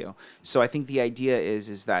worldview. So I think the idea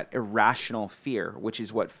is that irrational fear, which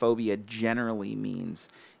is what phobia generally means,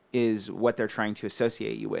 is what they're trying to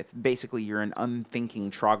associate you with. Basically, you're an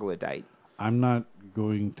unthinking troglodyte. I'm not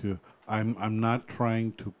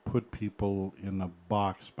trying to put people in a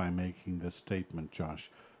box by making this statement,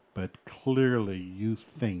 Josh, but clearly you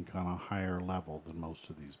think on a higher level than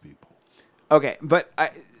most of these people. Okay, but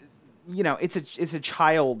it's a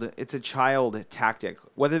child tactic,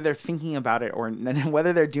 whether they're thinking about it or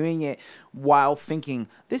whether they're doing it while thinking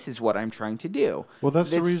this is what I'm trying to do. Well,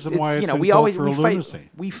 that's the reason why it's we lunacy.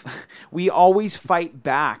 We always fight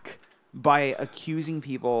back by accusing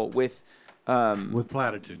people with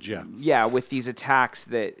platitudes, with these attacks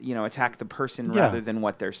that attack the person rather than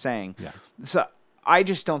what they're saying. Yeah. So I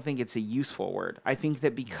just don't think it's a useful word. I think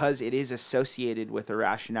that because it is associated with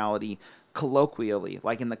irrationality colloquially,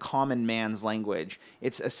 like in the common man's language,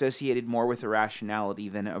 it's associated more with irrationality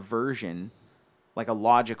than aversion, like a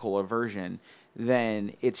logical aversion,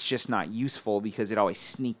 then it's just not useful because it always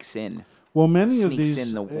sneaks in. Well, many of these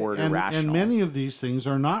in the word irrational. And many of these things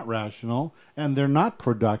are not rational, and they're not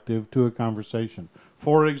productive to a conversation.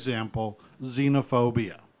 For example,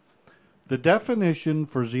 xenophobia. The definition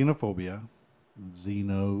for xenophobia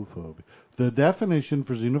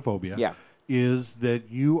is that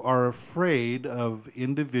you are afraid of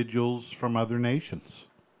individuals from other nations.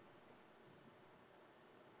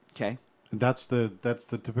 Okay. That's the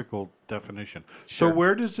typical definition. Sure. So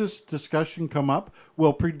where does this discussion come up?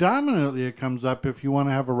 Well, predominantly it comes up if you want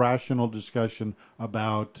to have a rational discussion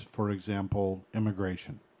about, for example,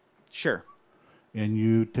 immigration. Sure. And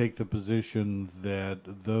you take the position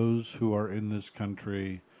that those who are in this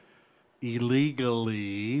country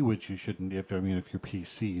illegally, which you shouldn't, if you're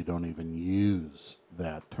PC, you don't even use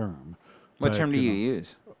that term. What term do you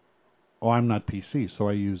use? Oh, I'm not PC, so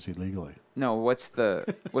I use illegally. No, what's the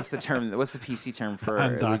term? What's the PC term for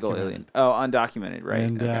illegal alien? Undocumented. Oh, undocumented, right?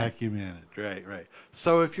 Undocumented, okay. Right.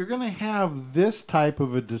 So if you're going to have this type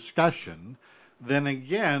of a discussion, then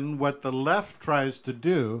again, what the left tries to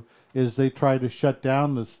do is they try to shut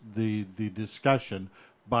down the discussion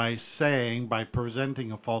by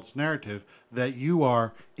presenting a false narrative that you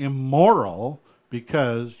are immoral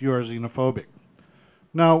because you are xenophobic.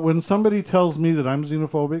 Now, when somebody tells me that I'm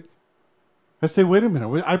xenophobic, I say, wait a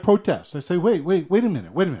minute. I protest. I say, wait a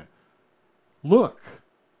minute. Look,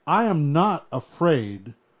 I am not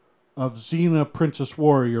afraid of Xena Princess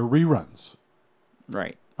Warrior reruns.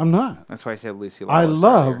 Right. I'm not. That's why I said Lucy Lawless. I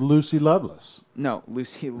love earlier. Lucy Loveless. No,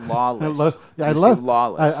 Lucy Lawless.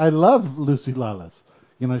 Lawless. I love Lucy Lawless.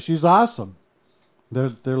 She's awesome.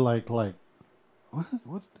 They're like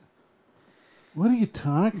what are you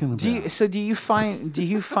talking about? Do you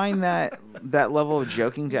find that level of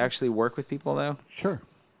joking to actually work with people though?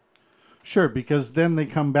 Sure, because then they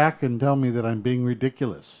come back and tell me that I'm being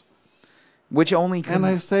ridiculous. Which only and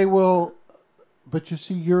I say, well, but you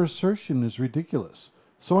see, your assertion is ridiculous.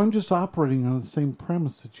 So I'm just operating on the same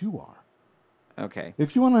premise that you are. Okay.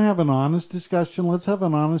 If you want to have an honest discussion, let's have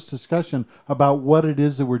an honest discussion about what it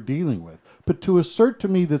is that we're dealing with. But to assert to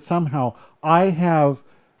me that somehow I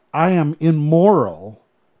am immoral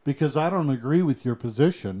because I don't agree with your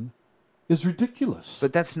position is ridiculous.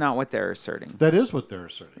 But that's not what they're asserting. That is what they're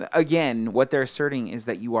asserting. Again, what they're asserting is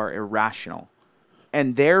that you are irrational.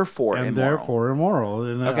 And therefore immoral.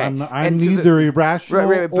 And okay. I'm neither irrational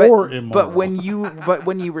or immoral. But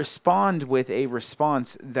when you respond with a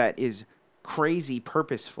response that is crazy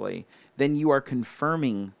purposefully, then you are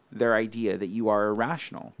confirming their idea that you are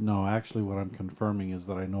irrational. No, actually what I'm confirming is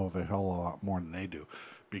that I know of a hell of a lot more than they do.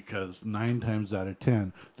 Because 9 times out of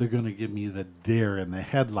 10, they're going to give me the deer in the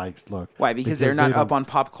headlights look. Why? Because they're not up on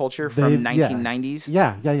pop culture from 1990s?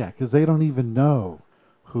 Yeah. Because they don't even know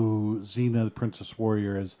who Xena the Princess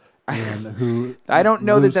Warrior is and who I don't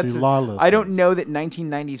know Lucy that Lawless I don't is. know that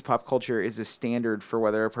 1990s pop culture is a standard for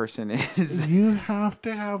whether a person is. You have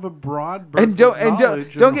to have a broad and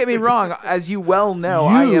don't get me wrong. As you well know,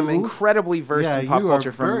 I am incredibly versed in pop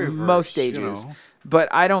culture from most ages. But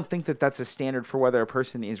I don't think that that's a standard for whether a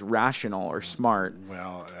person is rational or smart.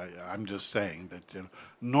 Well, I'm just saying that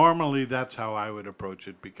normally that's how I would approach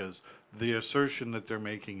it because the assertion that they're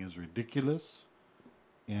making is ridiculous,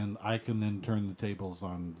 and I can then turn the tables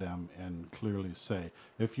on them and clearly say,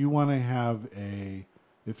 if you want to have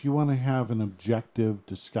an objective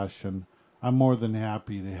discussion, I'm more than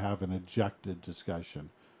happy to have an objective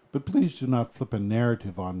discussion. But please do not flip a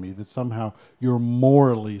narrative on me that somehow you're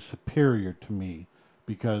morally superior to me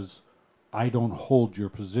because I don't hold your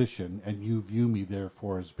position and you view me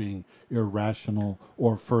therefore as being irrational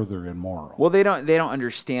or further immoral. Well, they don't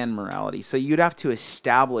understand morality. So you'd have to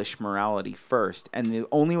establish morality first, and the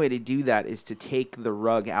only way to do that is to take the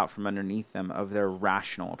rug out from underneath them of their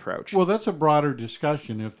rational approach. Well, that's a broader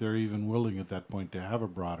discussion if they're even willing at that point to have a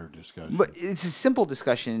broader discussion. But it's a simple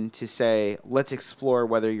discussion to say, let's explore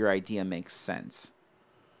whether your idea makes sense.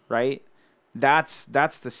 Right? That's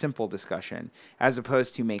the simple discussion, as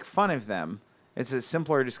opposed to make fun of them. It's a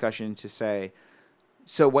simpler discussion to say,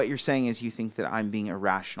 so what you're saying is you think that I'm being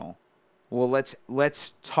irrational. Well,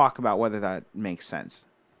 let's talk about whether that makes sense.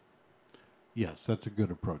 Yes, that's a good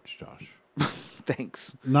approach, Josh.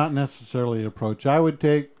 Thanks. Not necessarily an approach I would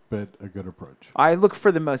take, but a good approach. I look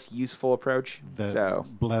for the most useful approach. That So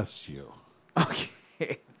bless you. okay.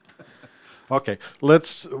 Okay,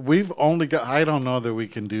 we've only got, I don't know that we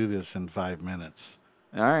can do this in 5 minutes.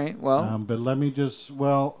 All right. Well, But let me just,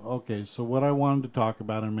 okay, so what I wanted to talk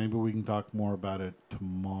about, and maybe we can talk more about it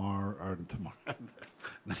tomorrow,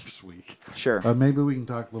 next week. sure. Maybe we can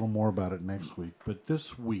talk a little more about it next week. But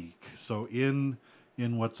this week, so in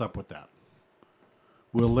What's Up With That,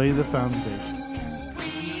 we'll lay the foundation.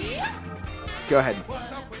 Go ahead.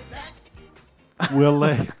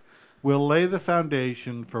 We'll lay the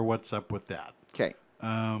foundation for What's Up With That. Okay.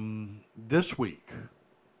 This week,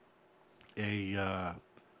 a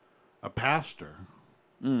pastor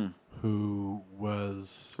who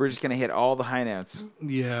was We're just gonna hit all the high notes.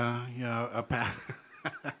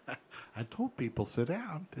 I told people, sit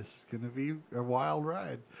down. This is going to be a wild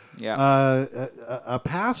ride. Yeah. A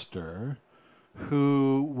pastor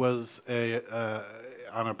who was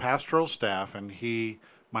on a pastoral staff, and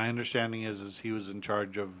my understanding is he was in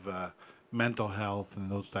charge of mental health and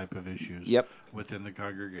those type of issues Yep. within the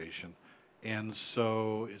congregation. And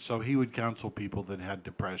so he would counsel people that had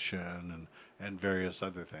depression and various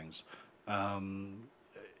other things.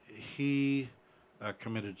 He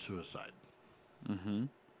committed suicide. Mm-hmm.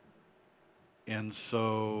 And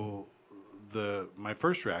so my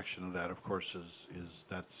first reaction to that, of course, is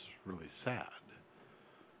that's really sad.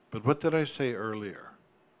 But what did I say earlier?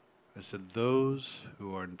 I said those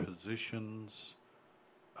who are in positions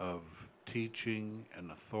of teaching and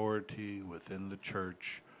authority within the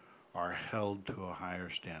church are held to a higher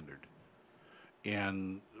standard.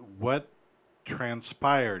 And what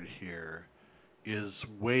transpired here is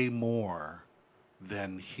way more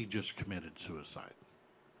than he just committed suicide.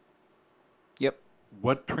 Yep.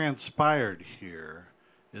 What transpired here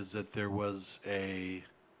is that there was I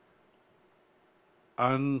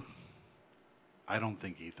don't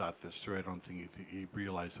think he thought this through. I don't think he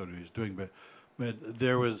realized what he was doing. But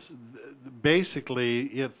there was basically,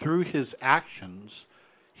 through his actions,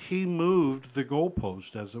 he moved the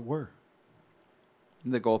goalpost, as it were.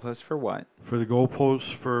 The goalpost for what? For the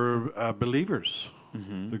goalpost for believers.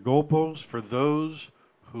 Mm-hmm. The goalpost for those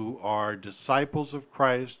who are disciples of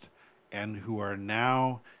Christ and who are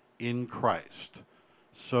now in Christ.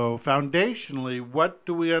 So foundationally, what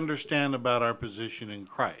do we understand about our position in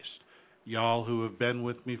Christ? Y'all who have been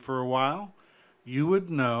with me for a while, you would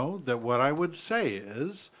know that what I would say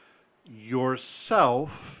is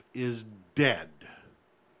yourself is dead.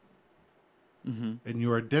 Mm-hmm. And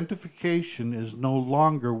your identification is no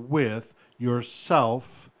longer with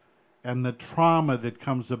yourself and the trauma that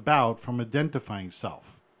comes about from identifying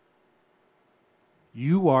self.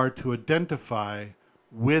 You are to identify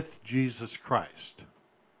with Jesus Christ.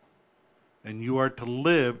 And you are to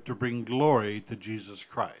live to bring glory to Jesus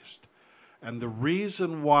Christ. And the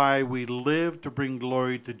reason why we live to bring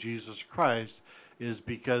glory to Jesus Christ is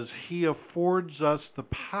because he affords us the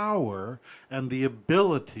power and the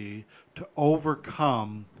ability to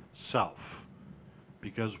overcome self,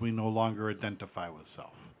 because we no longer identify with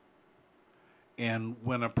self. And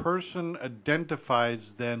when a person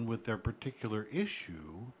identifies then with their particular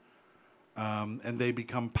issue, and they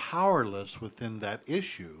become powerless within that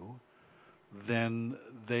issue, then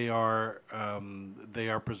they are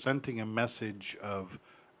presenting a message of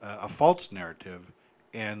a false narrative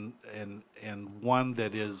and one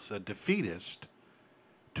that is a defeatist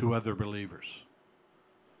to other believers.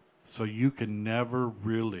 So you can never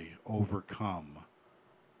really overcome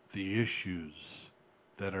the issues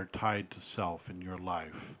that are tied to self in your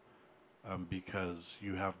life because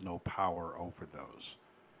you have no power over those.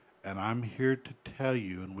 And I'm here to tell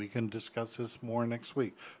you, and we can discuss this more next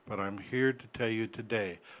week, but I'm here to tell you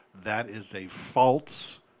today that is a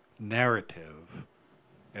false narrative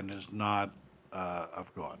and is not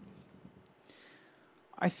of God.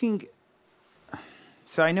 I think,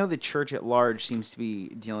 so I know the church at large seems to be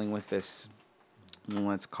dealing with this,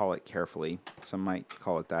 let's call it carefully. Some might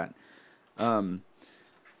call it that.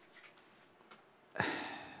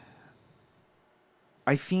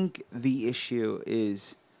 I think the issue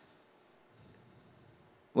is,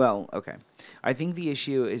 well, okay. I think the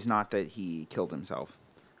issue is not that he killed himself.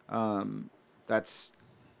 That's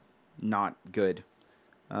not good.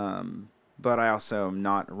 But I also am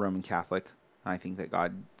not a Roman Catholic. I think that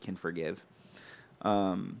God can forgive.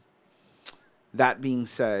 That being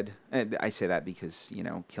said, and I say that because,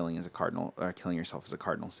 killing yourself is a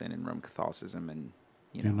cardinal sin in Roman Catholicism, and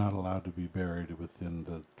You You're know, not allowed to be buried within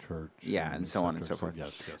the church. yeah, and et so on and cetera. so forth.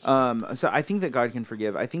 Yes. So I think that God can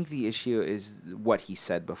forgive. I think the issue is what he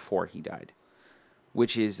said before he died,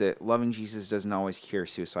 which is that loving Jesus doesn't always cure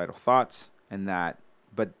suicidal thoughts, and that,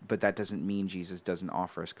 but that doesn't mean Jesus doesn't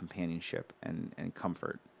offer us companionship and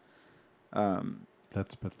comfort.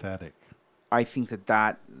 That's pathetic. I think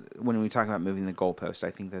that when we talk about moving the goalpost,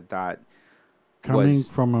 I think that Coming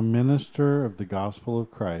from a minister of the gospel of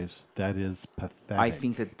Christ, that is pathetic. I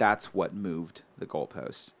think that's what moved the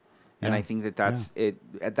goalpost. And Yeah. I think that's it.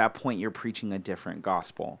 At that point, you're preaching a different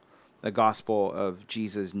gospel, the gospel of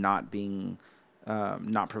Jesus not being,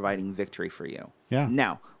 not providing victory for you. Yeah.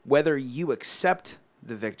 Now, whether you accept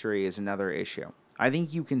the victory is another issue. I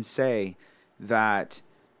think you can say that.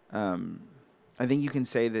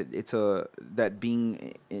 That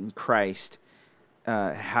being in Christ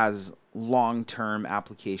has long-term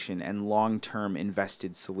application and long-term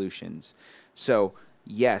invested solutions. So,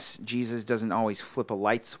 yes, Jesus doesn't always flip a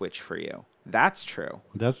light switch for you. That's true.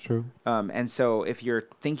 That's true. And so if you're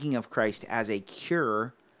thinking of Christ as a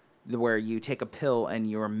cure, where you take a pill and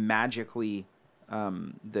you're magically,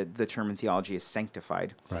 the term in theology is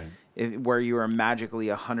sanctified. Right. Where you are magically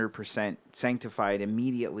 100% sanctified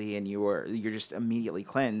immediately and you're just immediately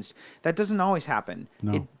cleansed. That doesn't always happen.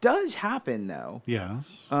 No. It does happen, though.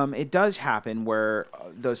 Yes. It does happen where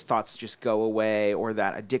those thoughts just go away, or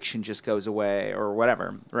that addiction just goes away, or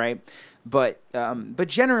whatever, right? But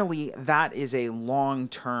generally, that is a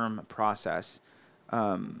long-term process,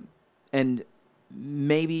 and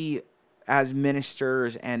maybe as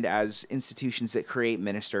ministers and as institutions that create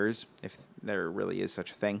ministers, if there really is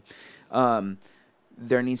such a thing,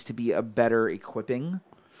 there needs to be a better equipping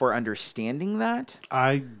for understanding that.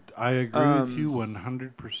 I agree with you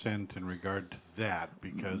 100% in regard to that,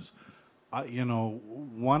 because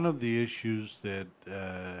one of the issues that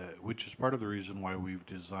which is part of the reason why we've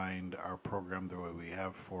designed our program the way we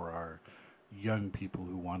have for our young people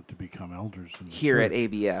who want to become elders in the Here at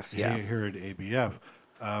church. ABF, yeah. Here at ABF.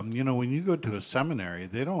 When you go to a seminary,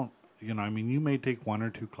 they don't, you may take one or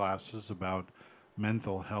two classes about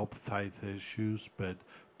mental health type issues,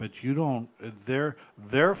 but you don't,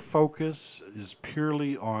 their focus is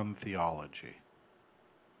purely on theology.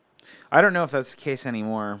 I don't know if that's the case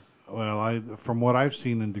anymore. Well, from what I've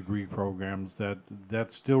seen in degree programs,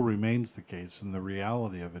 that still remains the case, and the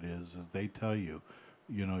reality of it is they tell you,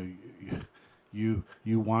 you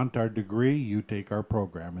want our degree, you take our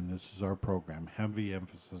program, and this is our program. Heavy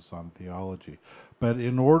emphasis on theology. But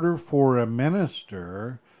in order for a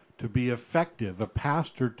minister to be effective, a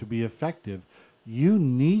pastor to be effective, you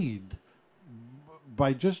need,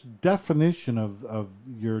 by just definition of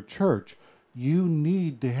your church, you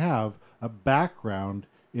need to have a background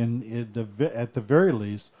at the very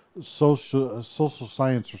least social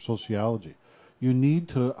science or sociology. You need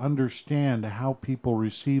to understand how people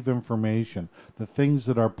receive information, the things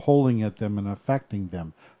that are pulling at them and affecting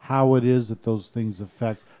them, how it is that those things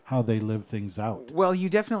affect how they live things out. Well, you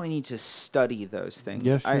definitely need to study those things.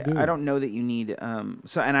 Yes, you do. I don't know that you need, and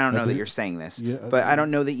I don't know that you're saying this, but I don't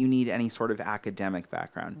know that you need any sort of academic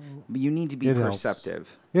background. But you need to be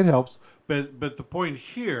perceptive. It helps. But the point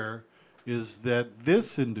here is that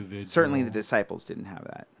this individual... Certainly the disciples didn't have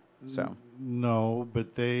that. So no,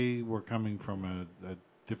 but they were coming from a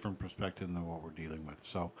different perspective than what we're dealing with.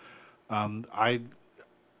 So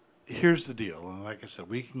here's the deal. And like I said,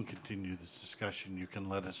 we can continue this discussion. You can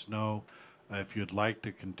let us know if you'd like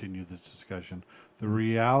to continue this discussion. The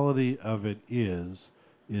reality of it is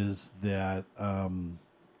that, and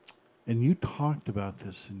you talked about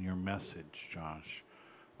this in your message, Josh,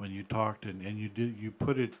 when you talked and you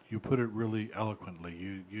put it really eloquently.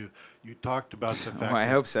 You talked about the fact. I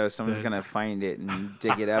hope so. Someone's going to find it and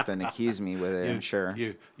dig it up and accuse me with it. I'm sure.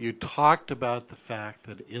 You talked about the fact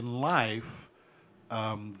that in life,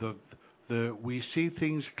 we see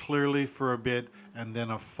things clearly for a bit, and then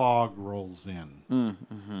a fog rolls in,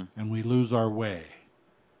 and we lose our way,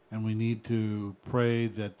 and we need to pray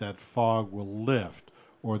that fog will lift,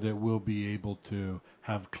 or that we'll be able to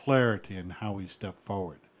have clarity in how we step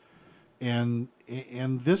forward. And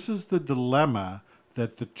this is the dilemma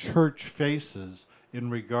that the church faces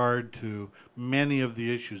in regard to many of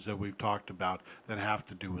the issues that we've talked about that have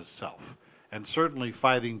to do with self. And certainly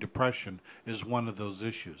fighting depression is one of those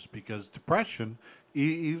issues, because depression,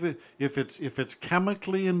 even if it's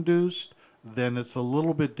chemically induced, then it's a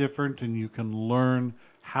little bit different, and you can learn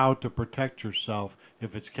how to protect yourself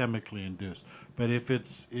if it's chemically induced. But if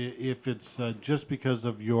it's just because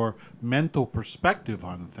of your mental perspective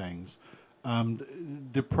on things,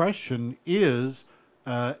 depression is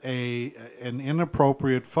an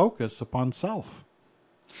inappropriate focus upon self.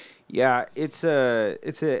 Yeah, it's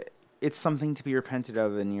something to be repented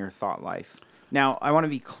of in your thought life. Now, I want to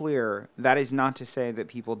be clear. That is not to say that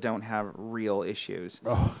people don't have real issues.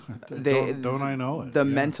 Oh, don't I know it? The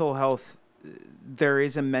mental health. There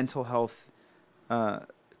is a mental health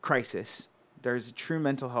crisis. There's a true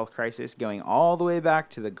mental health crisis going all the way back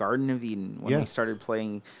to the Garden of Eden when we started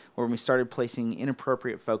placing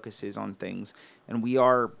inappropriate focuses on things, and we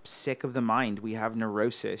are sick of the mind. We have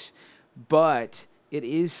neurosis, but it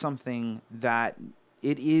is something that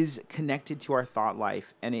it is connected to our thought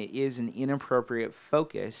life, and it is an inappropriate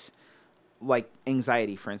focus, like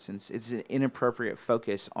anxiety, for instance. It's an inappropriate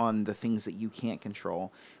focus on the things that you can't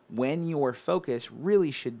control, when your focus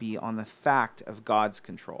really should be on the fact of God's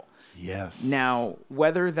control. Yes. Now,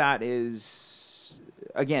 whether that's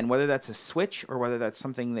a switch or whether that's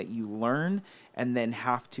something that you learn and then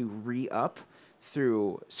have to re-up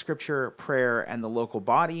through scripture, prayer, and the local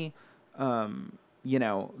body,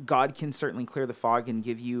 God can certainly clear the fog and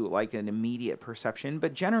give you like an immediate perception,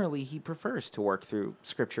 but generally he prefers to work through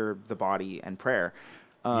scripture, the body, and prayer.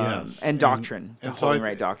 And doctrine, and holy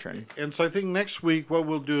right doctrine. And so I think next week what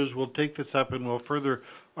we'll do is we'll take this up and we'll further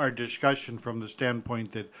our discussion from the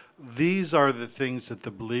standpoint that these are the things that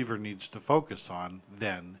the believer needs to focus on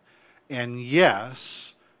then. And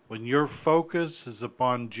yes, when your focus is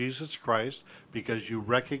upon Jesus Christ, because you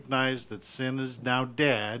recognize that sin is now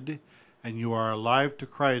dead and you are alive to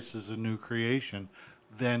Christ as a new creation,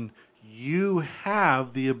 then you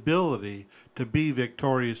have the ability to be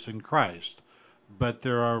victorious in Christ. But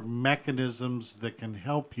there are mechanisms that can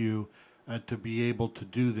help you to be able to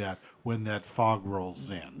do that when that fog rolls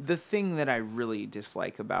in. The thing that I really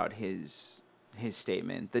dislike about his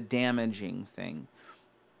statement, the damaging thing,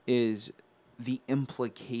 is the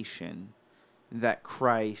implication that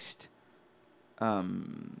Christ's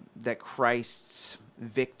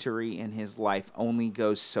victory in his life only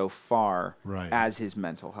goes so far as his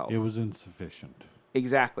mental health. It was insufficient.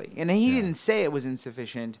 Exactly. And he didn't say it was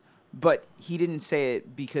insufficient, but he didn't say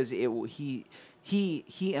it because he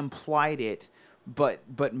implied it, but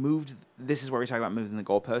moved. This is where we talk about moving the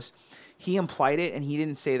goalpost. He implied it, and he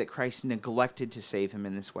didn't say that Christ neglected to save him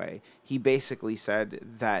in this way. He basically said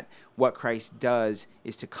that what Christ does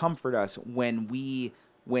is to comfort us when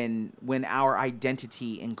our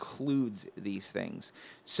identity includes these things.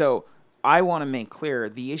 So I want to make clear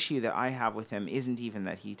the issue that I have with him isn't even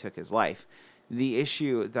that he took his life. The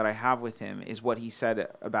issue that I have with him is what he said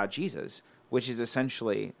about Jesus, which is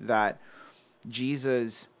essentially that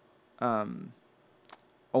Jesus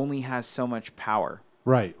only has so much power.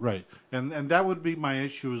 Right. And that would be my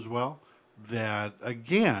issue as well, that,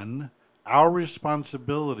 again, our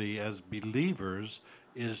responsibility as believers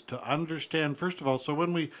is to understand, first of all, so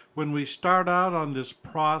when we start out on this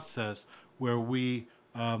process where we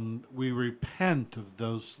repent of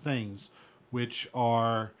those things which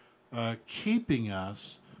are keeping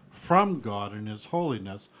us from God and His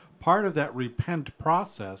holiness, part of that repent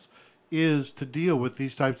process is to deal with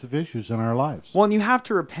these types of issues in our lives. Well, and you have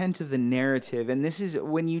to repent of the narrative, and this is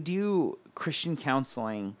when you do Christian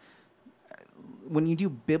counseling, when you do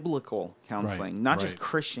biblical counseling, not just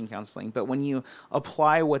Christian counseling, but when you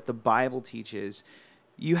apply what the Bible teaches,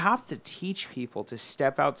 you have to teach people to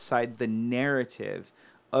step outside the narrative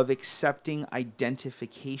of accepting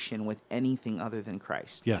identification with anything other than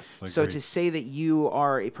Christ. Yes, so to say that you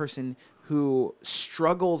are a person who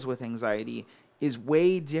struggles with anxiety is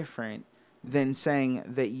way different than saying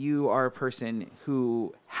that you are a person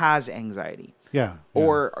who has anxiety. Yeah.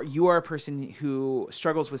 Or you are a person who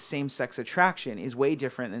struggles with same-sex attraction is way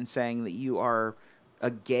different than saying that you are a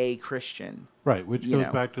gay Christian. Right, which goes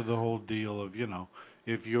back to the whole deal of,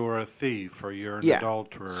 if you're a thief or you're an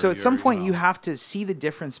adulterer. So at some point you have to see the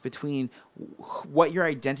difference between what your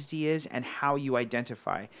identity is and how you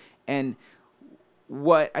identify. And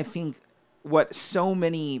what so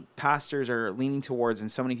many pastors are leaning towards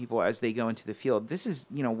and so many people as they go into the field, this is,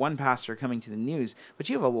 one pastor coming to the news, but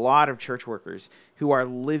you have a lot of church workers who are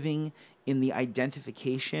living in the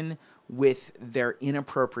identification with their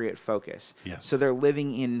inappropriate focus. Yes. So they're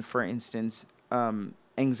living in, for instance,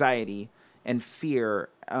 anxiety and fear.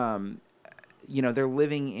 They're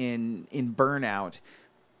living in burnout,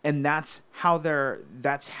 and that's how their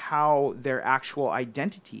actual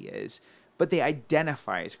identity is. But they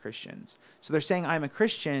identify as Christians. So they're saying, I'm a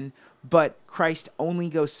Christian, but Christ only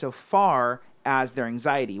goes so far as their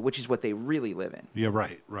anxiety, which is what they really live in. Yeah,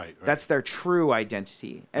 right. That's their true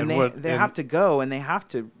identity. And they have to go and they have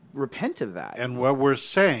to repent of that. And what we're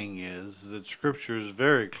saying is that Scripture is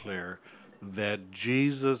very clear that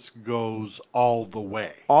Jesus goes all the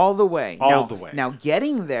way. All the way. All the way. Now,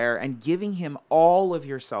 getting there and giving him all of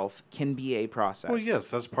yourself can be a process. Well, yes,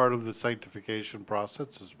 that's part of the sanctification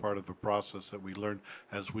process. It's part of the process that we learn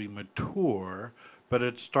as we mature. But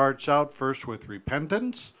it starts out first with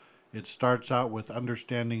repentance. It starts out with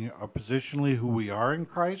understanding positionally who we are in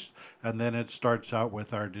Christ, and then it starts out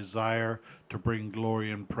with our desire to bring glory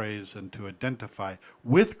and praise and to identify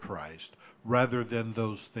with Christ rather than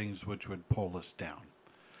those things which would pull us down.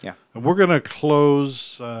 Yeah. And we're going to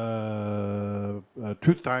close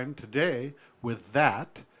Truth Time today with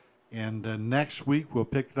that, and next week we'll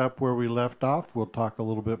pick it up where we left off. We'll talk a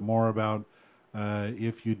little bit more about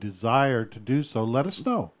if you desire to do so, let us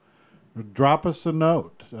know. Drop us a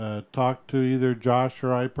note. Talk to either Josh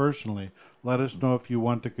or I personally. Let us know if you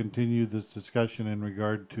want to continue this discussion in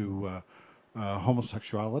regard to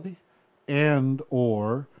homosexuality, and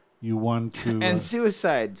or you want to and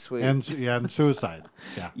suicide, sweet. and suicide.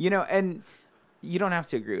 Yeah. And you don't have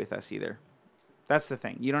to agree with us either. That's the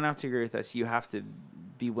thing. You don't have to agree with us. You have to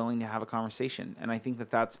be willing to have a conversation, and I think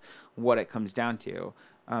that that's what it comes down to.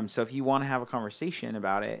 So if you want to have a conversation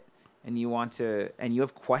about it, and you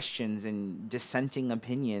have questions and dissenting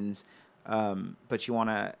opinions, but you want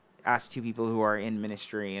to ask two people who are in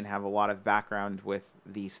ministry and have a lot of background with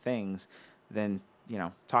these things, then,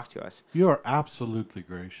 talk to us. You are absolutely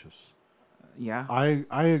gracious. Yeah?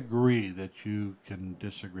 I agree that you can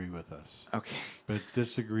disagree with us. Okay. But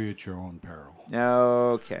disagree at your own peril.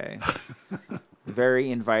 Okay. Very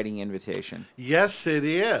inviting invitation. Yes, it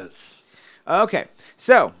is. Okay.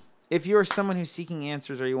 So, if you're someone who's seeking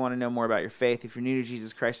answers or you want to know more about your faith, if you're new to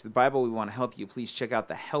Jesus Christ or the Bible, we want to help you. Please check out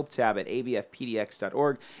the Help tab at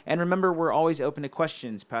abfpdx.org. And remember, we're always open to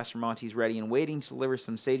questions. Pastor Monty's ready and waiting to deliver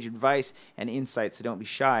some sage advice and insight, so don't be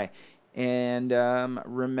shy. And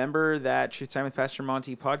remember that Truth Time with Pastor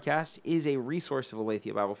Monty podcast is a resource of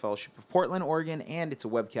Aletheia Bible Fellowship of Portland, Oregon, and it's a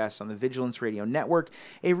webcast on the Vigilance Radio Network,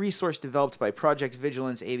 a resource developed by Project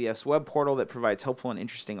Vigilance, ABF's web portal that provides helpful and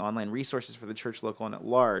interesting online resources for the church, local, and at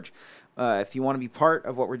large. If you want to be part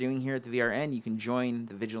of what we're doing here at the VRN, you can join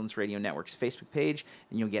the Vigilance Radio Network's Facebook page,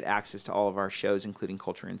 and you'll get access to all of our shows, including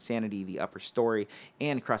Culture and Sanity, The Upper Story,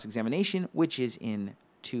 and Cross-Examination, which is in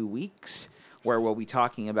 2 weeks, where we'll be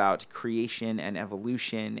talking about creation and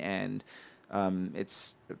evolution and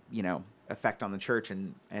its effect on the church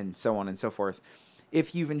and so on and so forth.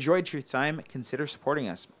 If you've enjoyed Truth Time, consider supporting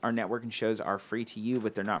us. Our network and shows are free to you,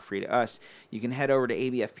 but they're not free to us. You can head over to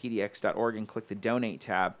abfpdx.org and click the Donate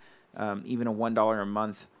tab. Even a $1 a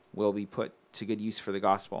month will be put to good use for the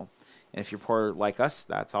gospel. And if you're poor like us,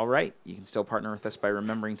 that's all right. You can still partner with us by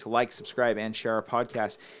remembering to like, subscribe, and share our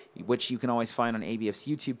podcast, which you can always find on ABF's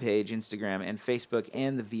YouTube page, Instagram, and Facebook,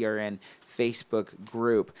 and the VRN Facebook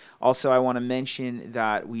group. Also, I want to mention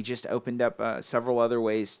that we just opened up several other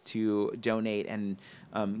ways to donate and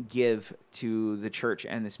give to the church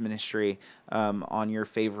and this ministry on your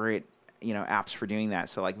favorite apps for doing that.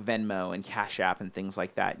 So like Venmo and Cash App and things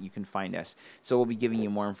like that, you can find us. So we'll be giving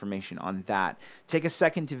you more information on that. Take a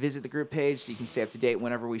second to visit the group page so you can stay up to date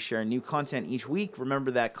whenever we share new content each week.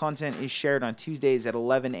 Remember that content is shared on Tuesdays at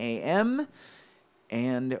 11 a.m.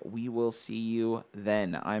 And we will see you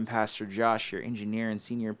then. I'm Pastor Josh, your engineer and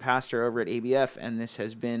senior pastor over at ABF, and this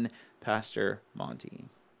has been Pastor Monty.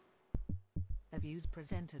 The views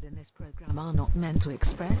presented in this program are not meant to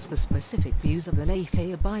express the specific views of the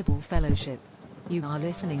Aletheia Bible Fellowship. You are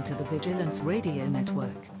listening to the Vigilance Radio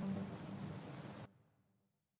Network.